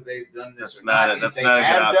whether they've done this That's or not. not. If That's they not a good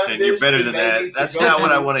have done option. You're this, better then than they that. need to That's go not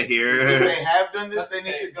what I through- want to If hear. they have done this, they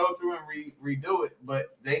need to go through and redo it. But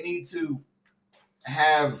they need to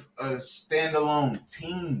have a standalone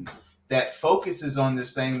team that focuses on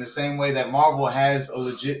this thing the same way that Marvel has a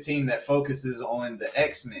legit team that focuses on the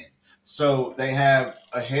X-Men. So they have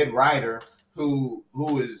a head writer who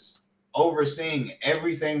is overseeing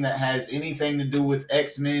everything that has anything to do with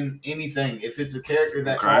X-Men, anything. If it's a character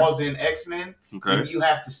that falls in X-Men, then you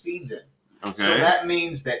have to see them. Okay. So that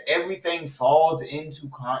means that everything falls into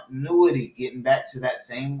continuity, getting back to that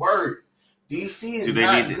same word. DC is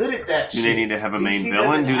not good at that shit. Do they need to have a main DC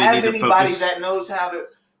villain? Do they have need to anybody focus? that knows how to...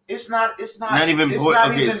 It's not It's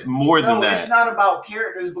more than that. It's not about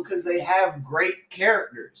characters because they have great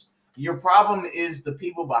characters. Your problem is the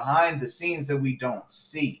people behind the scenes that we don't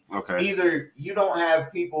see. Okay. Either you don't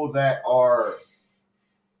have people that are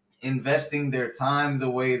investing their time the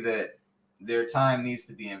way that their time needs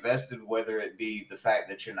to be invested, whether it be the fact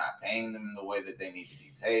that you're not paying them the way that they need to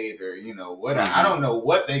be paid, or what. I don't know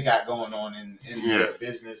what they got going on in their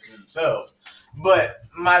business themselves. But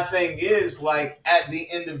my thing is, like, at the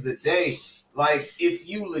end of the day, like, if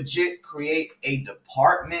you legit create a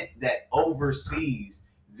department that oversees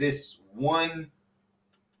this one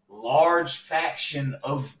large faction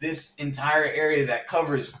of this entire area that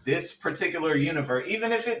covers this particular universe,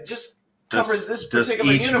 even if it just covers this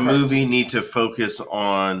particular universe. Does each movie need to focus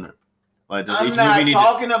on... Like, does I'm not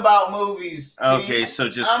talking about movies. Okay, so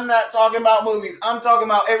just... I'm not talking about movies. I'm talking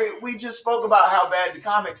about we just spoke about how bad the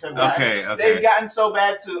comics have gotten. Okay. They've gotten so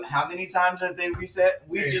bad to... How many times have they reset?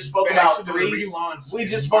 We just spoke about 3. We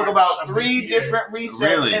just spoke about 3 different resets,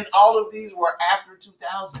 Really? and all of these were after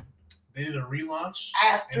 2000. They did a relaunch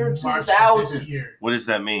after in March 2000. of this year. What does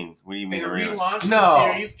that mean? What do you mean They a relaunch? relaunched No.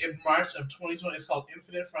 the series in March of 2020. It's called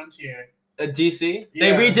Infinite Frontier. DC? Yeah.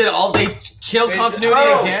 They redid all. They killed continuity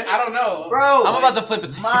Bro, again. I don't know. Bro, I'm about to flip it.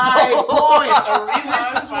 my point. A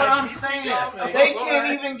relaunch This is what I'm by saying. DC. They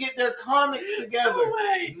can't even get their comics together. No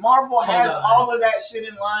way. Marvel has on. all of that shit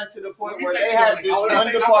in line to the point where they I'll have take this the link. one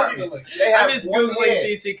I'll department. take the link. They I'm have just one googling head.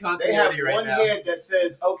 DC They have continuity right one now. head that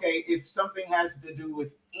says, okay, if something has to do with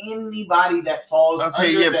anybody that falls under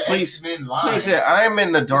the X-Men line. Please, I'm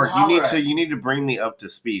in the dark. Alright. You need to bring me up to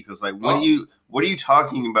speed, because like, what are you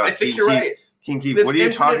talking about? I think you're right. King Keith, This what are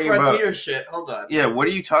you talking Infinite about? Frontier shit. Hold on. Yeah, what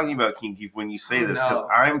are you talking about, King Keith, when you say this? Because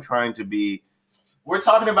I'm trying to be. We're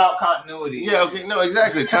talking about continuity. Yeah. Okay. No.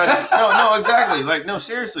 Exactly. No. Exactly. Like, no.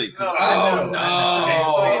 Seriously. No. Oh, Okay,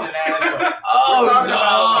 no. so being an asshole. Oh, We're talking no.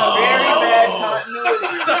 about very bad continuity.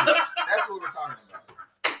 That's what we're talking about.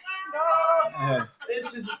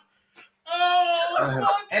 This is. Oh,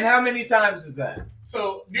 And how many times is that?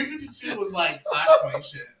 so New 52 was like Flashpoint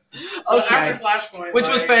shit. So Okay. after Flashpoint, Which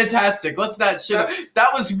was fantastic. Let's not shit. That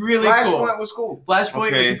was really cool. Flashpoint was cool. Flashpoint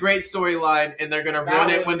Okay. was a great storyline, and they're gonna That ruin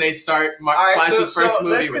it was- when they start Alright, Flash's first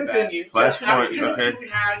movie let's with continue. Flashpoint, After New okay. 52, we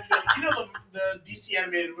had the DC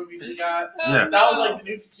animated movies we got. Yeah. That was like the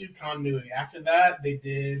New 52 continuity. After that, they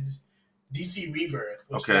did DC Rebirth,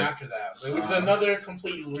 which Okay. is after that, which is another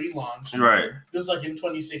complete relaunch. Right. It was like in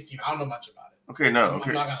 2016. I don't know much about it. Okay. No. I'm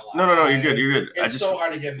Okay. not gonna lie. No. You're good. You're good. It's so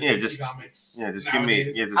hard to get into DC comics. Just give me.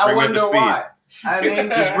 nowadays. Yeah. Just I bring me up wonder to speed. why. I mean,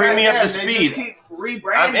 Just bring me up to they speed. just keep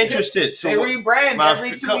rebranding. I'm interested. So They what- rebrand Miles,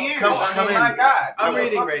 every 2 come- years. come- I come mean, in. my God. I'm What the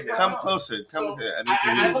reading fuck right is now. going Come on? closer. Come. So, I need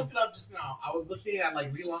I to. looked it up just now. I was looking at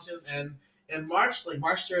like relaunches, and in March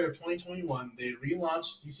 3rd of 2021, they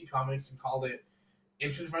relaunched DC Comics and called it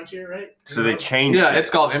Infinite Frontier, right? So they changed. Yeah, it.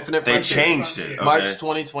 it's called Infinite They Frontier. changed it. Okay. March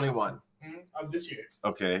 2021. Of this year.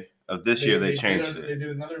 Okay. Of this year, they changed They it. did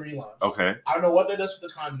another relaunch. Okay. I don't know what that does for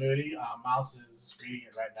the continuity. Miles is reading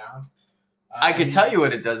it right now. I can tell you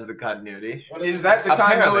what it does to the continuity. What Is that the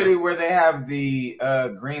Apparently. continuity where they have the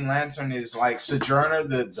Green Lantern is like Sojourner,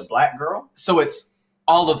 the black girl? So it's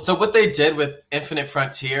so what they did with Infinite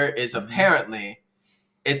Frontier is apparently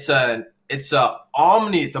it's a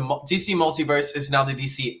DC multiverse is now the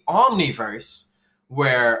DC Omniverse,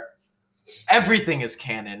 where everything is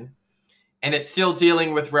canon, and it's still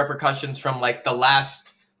dealing with repercussions from like the last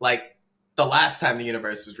time the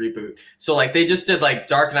universe was reboot. So like they just did like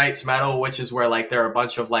Dark Knight's Metal, which is where like there are a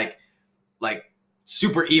bunch of like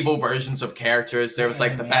super evil versions of characters. There was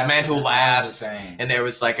like the Batman who laughs, and there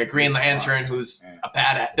was like a Green Lantern who's a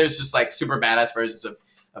badass. There's just like super badass versions of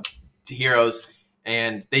heroes,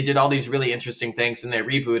 and they did all these really interesting things, and they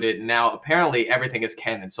rebooted, and now apparently everything is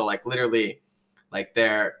canon. So like literally, like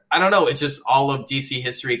I don't know, it's just all of DC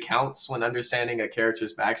history counts when understanding a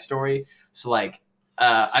character's backstory. So like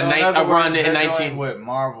a run in 19 what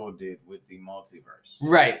Marvel did with the multiverse.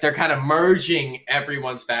 Right, they're kind of merging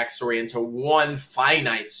everyone's backstory into one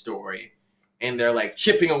finite story, and they're like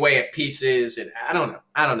chipping away at pieces, and I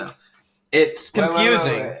don't know. It's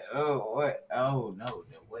confusing. Wait. Oh, what? Oh no,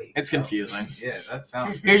 wait. It's confusing. Yeah, that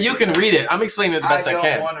sounds. Here, you can read it. I'm explaining it the best I don't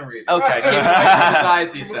can. want to read it. Okay, keep it away from his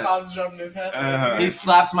eyes, he People said. cause jumping his head. He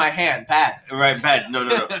slaps my hand. Bad. Right, bad.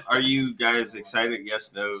 No. Are you guys excited? Yes,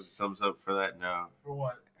 no, thumbs up for that? No. For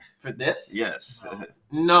what? For this? Yes.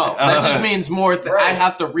 No. That just means more. Bro. I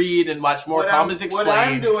have to read and watch more comments explained. What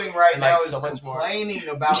I'm doing right and, now like, is so much more. complaining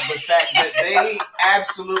about the fact that they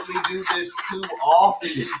absolutely do this too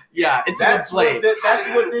often. Yeah, it's That's what, inflated. that's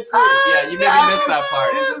what this is. Yeah, you maybe missed that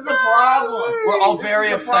part. This is a problem. We're all This very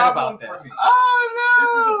is a upset problem about this. for me. Oh This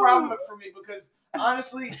is a problem for me because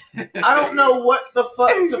honestly, I don't know what the fuck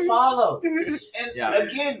to follow. And Yeah.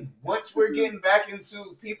 again, once we're getting back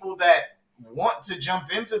into people that want to jump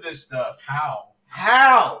into this stuff, How?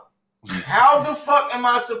 how the fuck am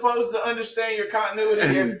I supposed to understand your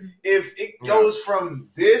continuity if it goes from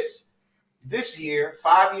this year,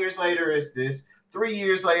 5 years later is this, 3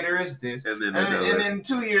 years later is this, And then and then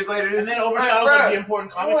 2 years later is And then this. overshadows Bruh, like the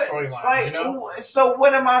important comic storyline. like, You know? so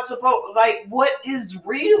what am I supposed? Like, what is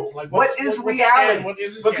real? Like, what what's is canon, reality? what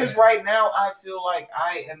isn't Because canon? right now I feel like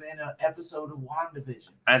I am in an episode of WandaVision.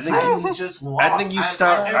 I think I'm just lost. I think you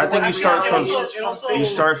start. I think you start from. And also- You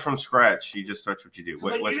start from scratch. You just start what you do. Like,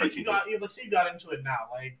 What's even what if you you do? got, let's say you got into it now,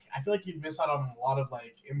 like, I feel like you'd miss out on a lot of,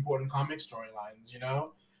 like, important comic storylines, you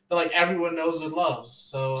know? That, like, everyone knows and loves,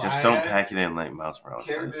 so Just don't pack it in like Miles Morales.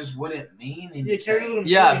 Characters wouldn't mean anything. Yeah, characters wouldn't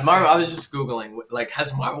mean Yeah, anything. Marvel. I was just googling. Like,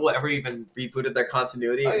 has Marvel ever even rebooted their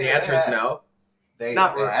continuity? Oh, And the yeah, answer they is have. no. They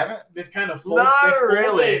Not they right. haven't. They've kind of Not they folded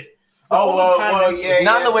really. it. Oh well, Time yeah.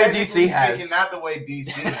 Not yeah, the way technically DC has. speaking, not the way DC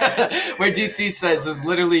has. Where DC says is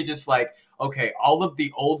literally just like, okay, all of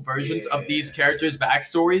the old versions of these characters'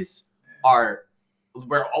 backstories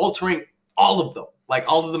we're altering all of them. Like,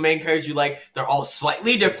 all of the main characters you like, they're all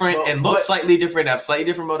slightly different Well, and look what- slightly different, have slightly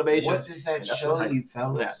different motivations. What does that And that's show what you,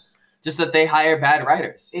 fellas? Yeah. Just that they hire bad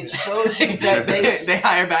writers. It shows you that they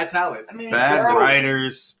hire bad talent. I mean, Bad bro,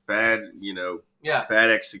 writers, bad Yeah. bad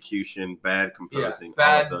execution, bad composing, all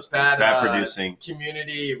Bad- of those things. bad, Bad producing.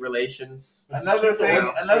 Community relations. Another thing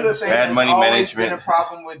Bad that's money always management. been a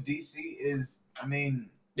problem with DC is, I mean,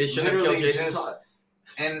 They shouldn't have killed literally Jason just- Todd.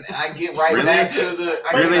 and I get right Really? back to the.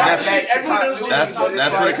 I Really? get right That's- back to everyone knows continuity, That's but it's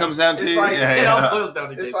that's what like- it comes down to. it's like- Yeah, It all yeah. boils down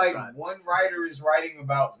to It's Jason like Todd. one writer is writing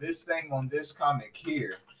about this thing on this comic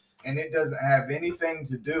here, and it doesn't have anything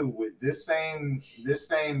to do with this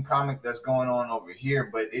same comic that's going on over here,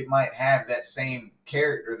 but it might have that same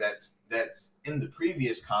character that's in the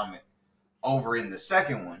previous comic over in the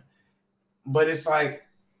second one. But it's like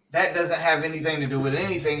that doesn't have anything to do with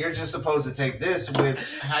anything. You're just supposed to take this with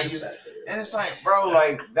how you. And it's like, bro,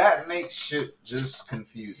 like that makes shit just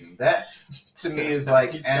confusing. That to me is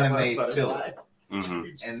like anime filler. Mm-hmm.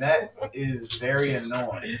 And that is very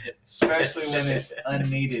annoying, especially when it's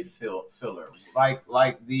unneeded filler. Like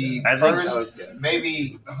the I think- first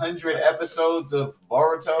maybe 100 episodes of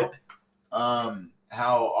Boruto,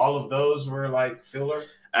 how all of those were like filler.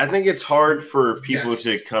 I think it's hard for people Yes.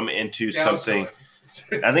 to come into Yeah, something.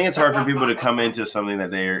 I think it's hard for people to come into something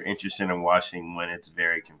that they are interested in watching when it's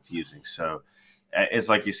very confusing. So it's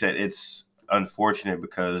like you said, it's unfortunate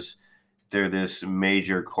because they're this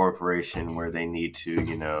major corporation where they need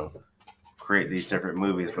to, create these different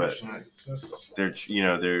movies, but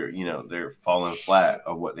they're falling flat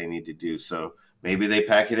of what they need to do. So maybe they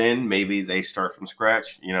pack it in, maybe they start from scratch.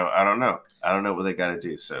 I don't know. I don't know what they got to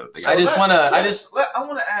do. So they I got just want to. I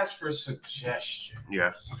want to ask for suggestions.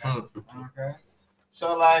 yeah. Okay.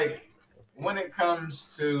 So like when it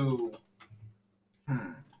comes to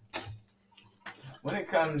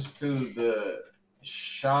the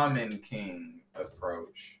Shaman King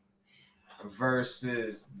approach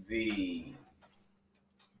versus the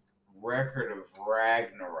Record of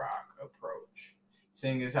Ragnarok approach,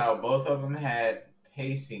 seeing as how both of them had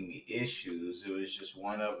pacing issues, it was just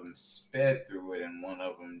one of them sped through it and one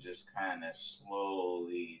of them just kind of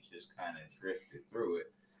slowly just kind of drifted through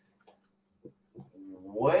it.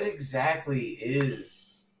 What exactly is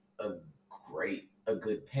a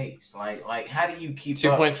good pace? Like how do you keep 2.5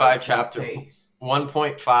 up a good chapter. pace?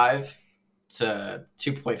 1.5 to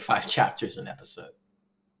 2.5 chapters an episode.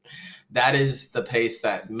 That is the pace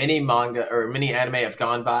that many manga or many anime have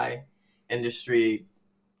gone by, industry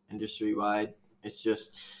wide. It's just,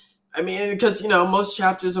 because most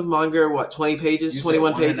chapters of manga are 20 pages, You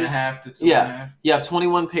 21 said pages. 1.5 to 2.5? Yeah. You have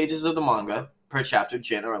 21 pages of the manga per chapter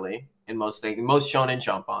generally in most things, most Shonen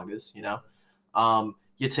Jump mangas.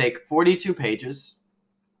 You take 42 pages,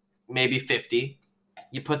 maybe 50.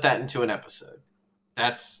 You put that into an episode.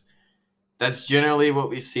 That's generally what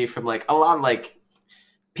we see from a lot of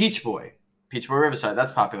Peach Boy Riverside.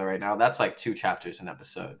 That's popular right now. That's 2 chapters an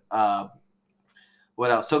episode.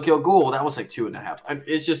 What else? Tokyo Ghoul, that was like 2.5.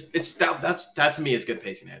 That to me is good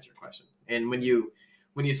pacing to answer your question. And when you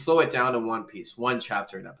slow it down to One Piece, one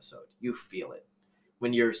chapter an episode, you feel it.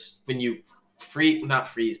 When you not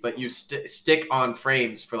freeze, but you stick on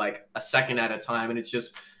frames for like a second at a time, and it's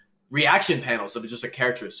just reaction panels of just a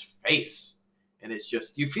character's face, and it's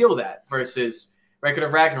just you feel that versus Record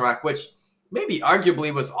of Ragnarok, which maybe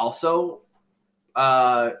arguably was also,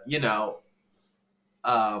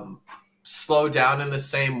 slowed down in the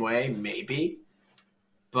same way, maybe,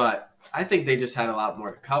 but I think they just had a lot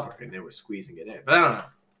more to cover and they were squeezing it in. But I don't know.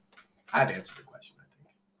 I'd answer the question, I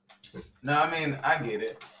think. No, I mean, I get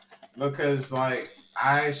it. Because, like,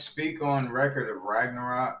 I speak on Record of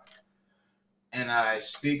Ragnarok, and I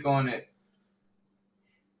speak on it,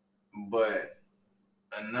 but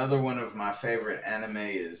another one of my favorite anime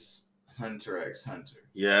is Hunter x Hunter.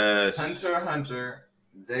 Yes. Hunter x Hunter,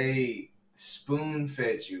 they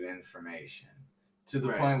spoon-fed you information to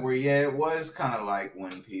the point where, yeah, it was kind of like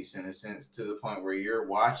One Piece in a sense, to the point where you're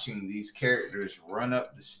watching these characters run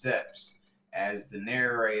up the steps as the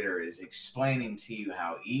narrator is explaining to you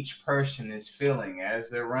how each person is feeling as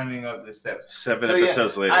they're running up the steps. 7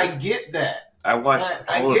 episodes later. I get that. I watched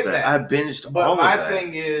all of that. I binged all of that. But my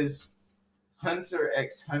thing is, Hunter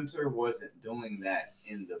x Hunter wasn't doing that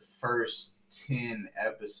in the first 10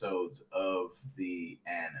 episodes of the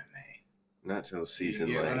anime. Not till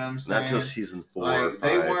season not till season 4 like, or 5.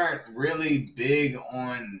 They weren't really big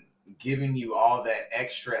on giving you all that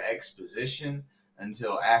extra exposition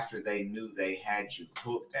until after they knew they had you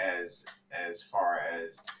hooked as far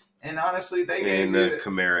as, and honestly they gave in the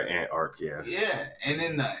Chimera Ant arc, yeah. Yeah,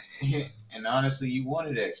 and honestly you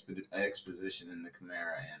wanted exposition in the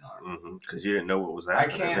Chimera Ant arc. Because you didn't know what was I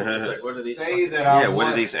happening. can't like, what are these say that I what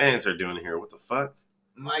are these ants are doing here? What the fuck?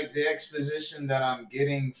 Like the exposition that I'm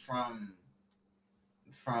getting from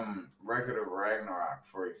Record of Ragnarok,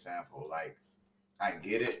 for example, like I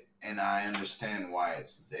get it and I understand why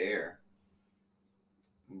it's there,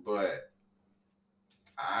 but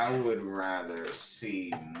I would rather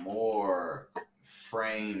see more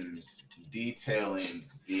frames detailing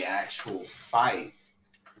the actual fight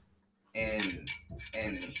and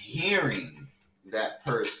hearing that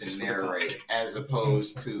person narrate as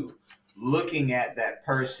opposed to looking at that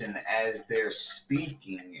person as they're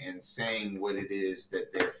speaking and saying what it is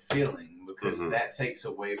that they're feeling, because that takes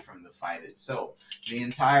away from the fight itself. The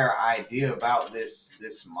entire idea about this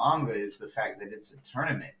manga is the fact that it's a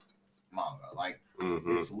tournament manga. Like,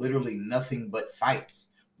 it's literally nothing but fights.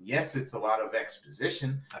 Yes, it's a lot of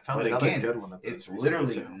exposition, but again, good one it's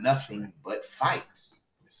literally nothing but fights.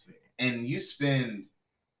 And you spend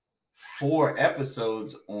 4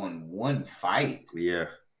 episodes on one fight. Yeah.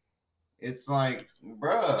 It's like,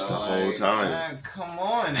 bruh, the whole time. Come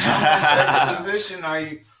on, how much exposition are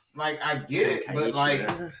you? Like, I get it, but like,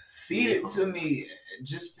 feed it to me.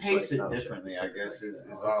 Just pace it differently, I guess, is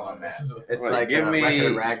all I'm asking. It's like give me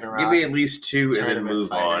Ragnarok, give me at least 2 and then move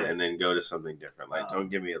fighter. on and then go to something different. Like,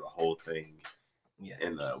 don't give me the whole thing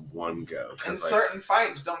in one go. And certain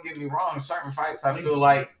fights, don't get me wrong, certain fights I feel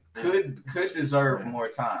like could deserve more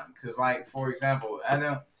time. Because, like, for example,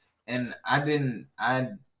 I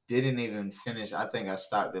didn't even finish. I think I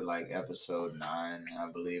stopped at like episode 9.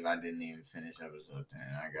 I believe I didn't even finish episode 10.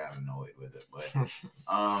 I got annoyed with it, but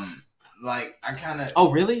like I kind of.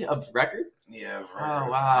 Oh really? Of Record? Yeah. Of Record. Oh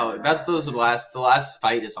wow, that's the last. The last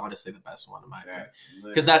fight is honestly the best one in my opinion.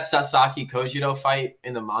 Because that Sasaki Kojiro fight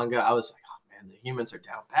in the manga, I was like, oh man, the humans are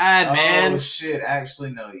down bad, man. Oh shit!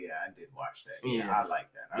 Actually, no. Yeah, I did watch that. Yeah, I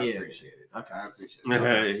like that. I appreciate it. Okay, I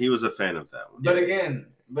appreciate it. He was a fan of that one.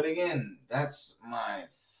 But again, that's my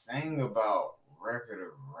thing about Record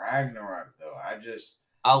of Ragnarok, though.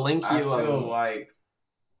 I'll link you. I feel like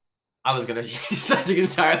I was gonna something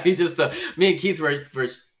entirely just me and Keith were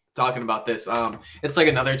talking about this. It's like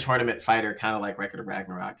another tournament fighter, kind of like Record of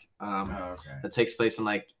Ragnarok. That takes place in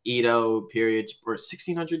like Edo period or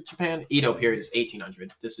 1600 Japan. Edo period is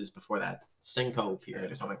 1800. This is before that Senko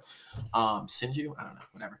period or something. Shinju, I don't know,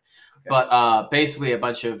 whatever. Okay. But basically, a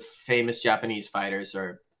bunch of famous Japanese fighters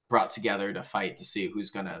are brought together to fight to see who's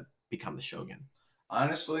gonna become the shogun.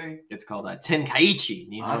 Honestly, it's called Tenkaichi.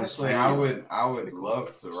 Honestly, I would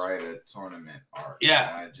love to write a tournament arc.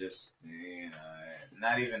 Yeah. I just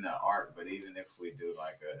not even an arc, but even if we do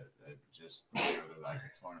like a just literally like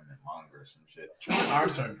a tournament manga or some shit. Tournament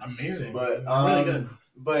arcs are amazing, but really good.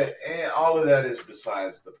 But all of that is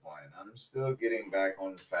besides the point. I'm still getting back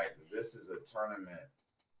on the fact that this is a tournament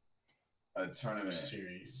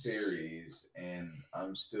series, and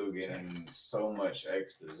I'm still getting so much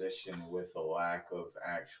exposition with a lack of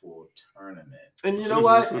actual tournament. And you know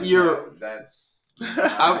what?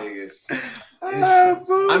 I'm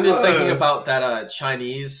just thinking about that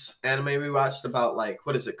Chinese anime we watched about, like,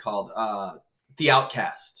 what is it called? The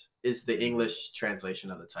Outcast is the English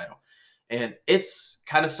translation of the title. And it's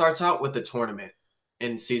kind of starts out with the tournament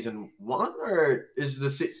in season 1, or is the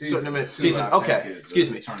tournament season? Okay, excuse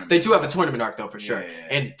me. They do have a tournament arc though for sure. Yeah.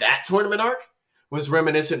 And that tournament arc was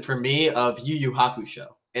reminiscent for me of Yu Yu Hakusho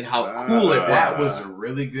and how cool it was. That was a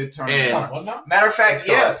really good tournament arc. Matter of fact,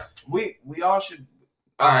 we all should.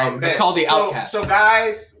 It's called The Outcast. So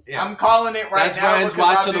guys, I'm calling it right now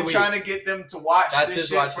because I've been trying to get them to watch this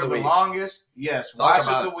shit for the longest. Yes, watch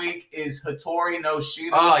of the week is Hattori no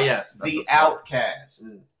Shida. Oh yes, The Outcast.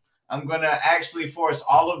 I'm gonna actually force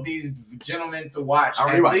all of these gentlemen to watch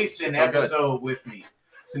at least an episode with me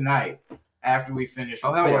tonight after we finish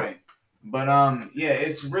recording. But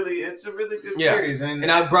it's a really good series,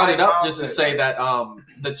 and I brought it up just to say that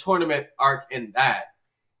the tournament arc in that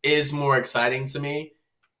is more exciting to me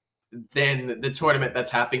than the tournament that's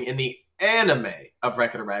happening in the anime of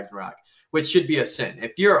Record of Ragnarok, which should be a sin.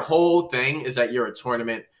 If your whole thing is that you're a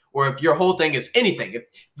tournament, or if your whole thing is anything,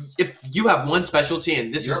 if you have one specialty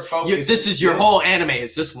and this is your whole anime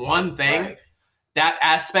is this one thing, that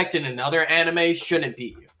aspect in another anime shouldn't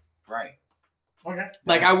beat you. Right. Okay.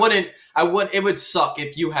 Like it would suck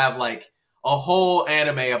if you have like a whole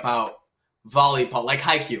anime about volleyball, like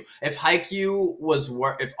Haikyuu. If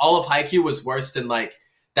all of Haikyuu was worse than like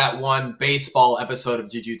that one baseball episode of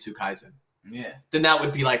Jujutsu Kaisen. Yeah. Then that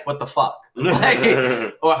would be like, what the fuck? Like,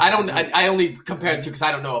 or I only compare it to because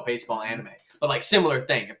I don't know a baseball anime, but like similar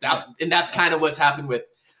thing. And that's kind of what's happened with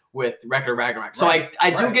Record of Ragnarok. So I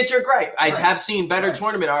do get your gripe. I have seen better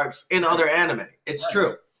tournament arcs in other anime. It's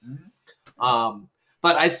true. Mm-hmm.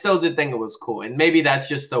 But I still did think it was cool. And maybe that's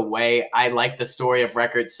just the way I like the story of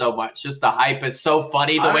Record so much. Just the hype is so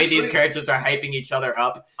funny. The way these characters are hyping each other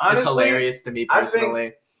up is hilarious to me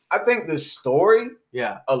personally. I think the story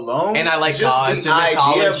alone, and I like just gods the and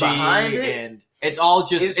mythology, behind it, and it's all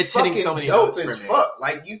just it's hitting so many notes for me. Fuck.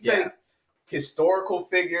 Like you take historical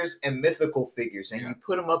figures and mythical figures, and you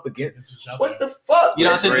put them up against each other. What the fuck? You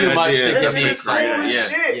don't have to do much to get me excited.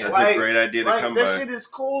 That's a great idea to come by. That shit is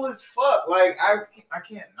cool as fuck. Like I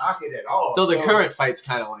can't knock it at all. Though the current fight's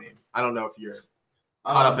kind of lame. I don't know if you're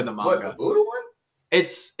caught up in the manga. What, the Buddha one?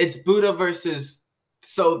 It's Buddha versus.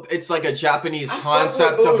 So it's like a Japanese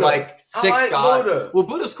concept of like 6 gods. Buddha. Well,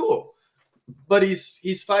 Buddha's cool, but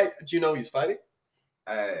he's fight. Do you know he's fighting?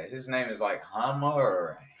 His name is like Hama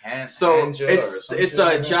or Han. So it's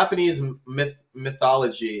a Japanese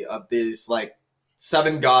mythology of these like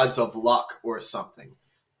 7 gods of luck or something,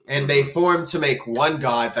 and they form to make one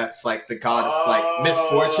god that's like the god of like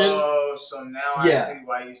misfortune. Oh, so now I see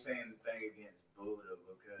why you're saying the thing against Buddha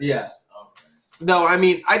because No, I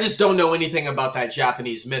mean, I just don't know anything about that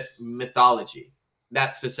Japanese mythology,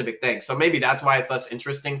 that specific thing. So maybe that's why it's less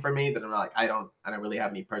interesting for me. But I'm like, I don't really have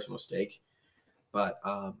any personal stake. But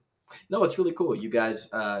no, it's really cool. You guys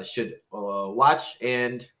should watch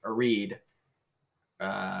and read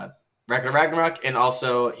Record of Ragnarok and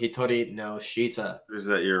also Hattori no Shida. Is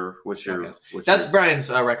that what's your? That's Brian's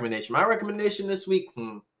recommendation. My recommendation this week.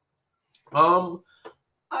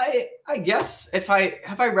 I guess have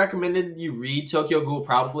I recommended you read Tokyo Ghoul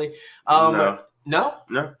probably? No.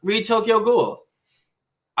 Read Tokyo Ghoul.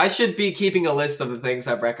 I should be keeping a list of the things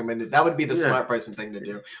I've recommended. That would be the smart person thing to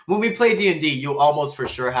do. When we play D&D, you almost for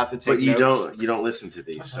sure have to take notes. But you don't listen to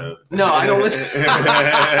these, so. No, I don't listen.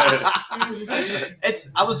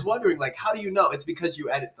 I was wondering, like, how do you know? It's because you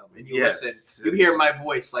edit them and you listen. You hear my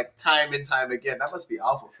voice like time and time again. That must be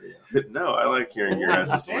awful for you. No, I like hearing your guys'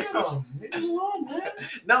 voices. Leave me alone, man.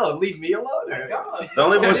 No, leave me alone. The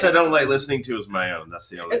only voice I don't like listening to is my own. That's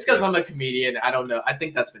the only. It's because I'm a comedian. I don't know. I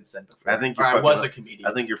think that's been said before. I was a comedian.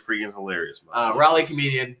 I think you're freaking hilarious, Miles. Raleigh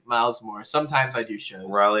comedian, Miles Moore. Sometimes I do shows.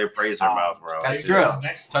 Raleigh appraiser, Miles Moore. That's true.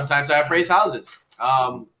 Sometimes I appraise houses.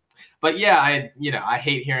 But yeah, I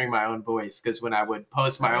hate hearing my own voice because when I would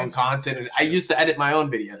post my own content, and I used to edit my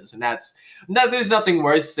own videos, and there's nothing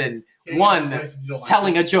worse than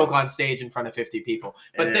telling a joke on stage in front of 50 people,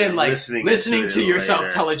 but then like listening to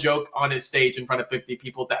yourself tell a joke on a stage in front of 50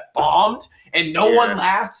 people that bombed and no one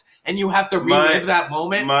laughs, and you have to relive that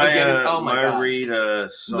moment again. Oh my God. Read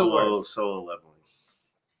solo leveling.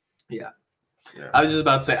 Yeah. I was just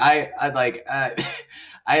about to say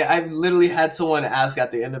I literally had someone ask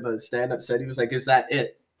at the end of a stand-up set. He was like, "Is that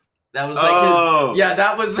it?" That was like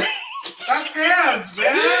that was. That's hands,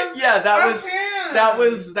 man. Yeah, that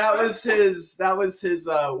was his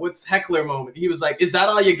what's heckler moment. He was like, "Is that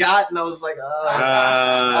all you got?" And I was like,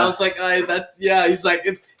 I was like, that's He's like,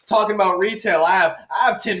 talking about retail. I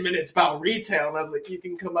have 10 minutes about retail, and I was like, you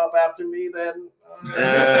can come up after me then.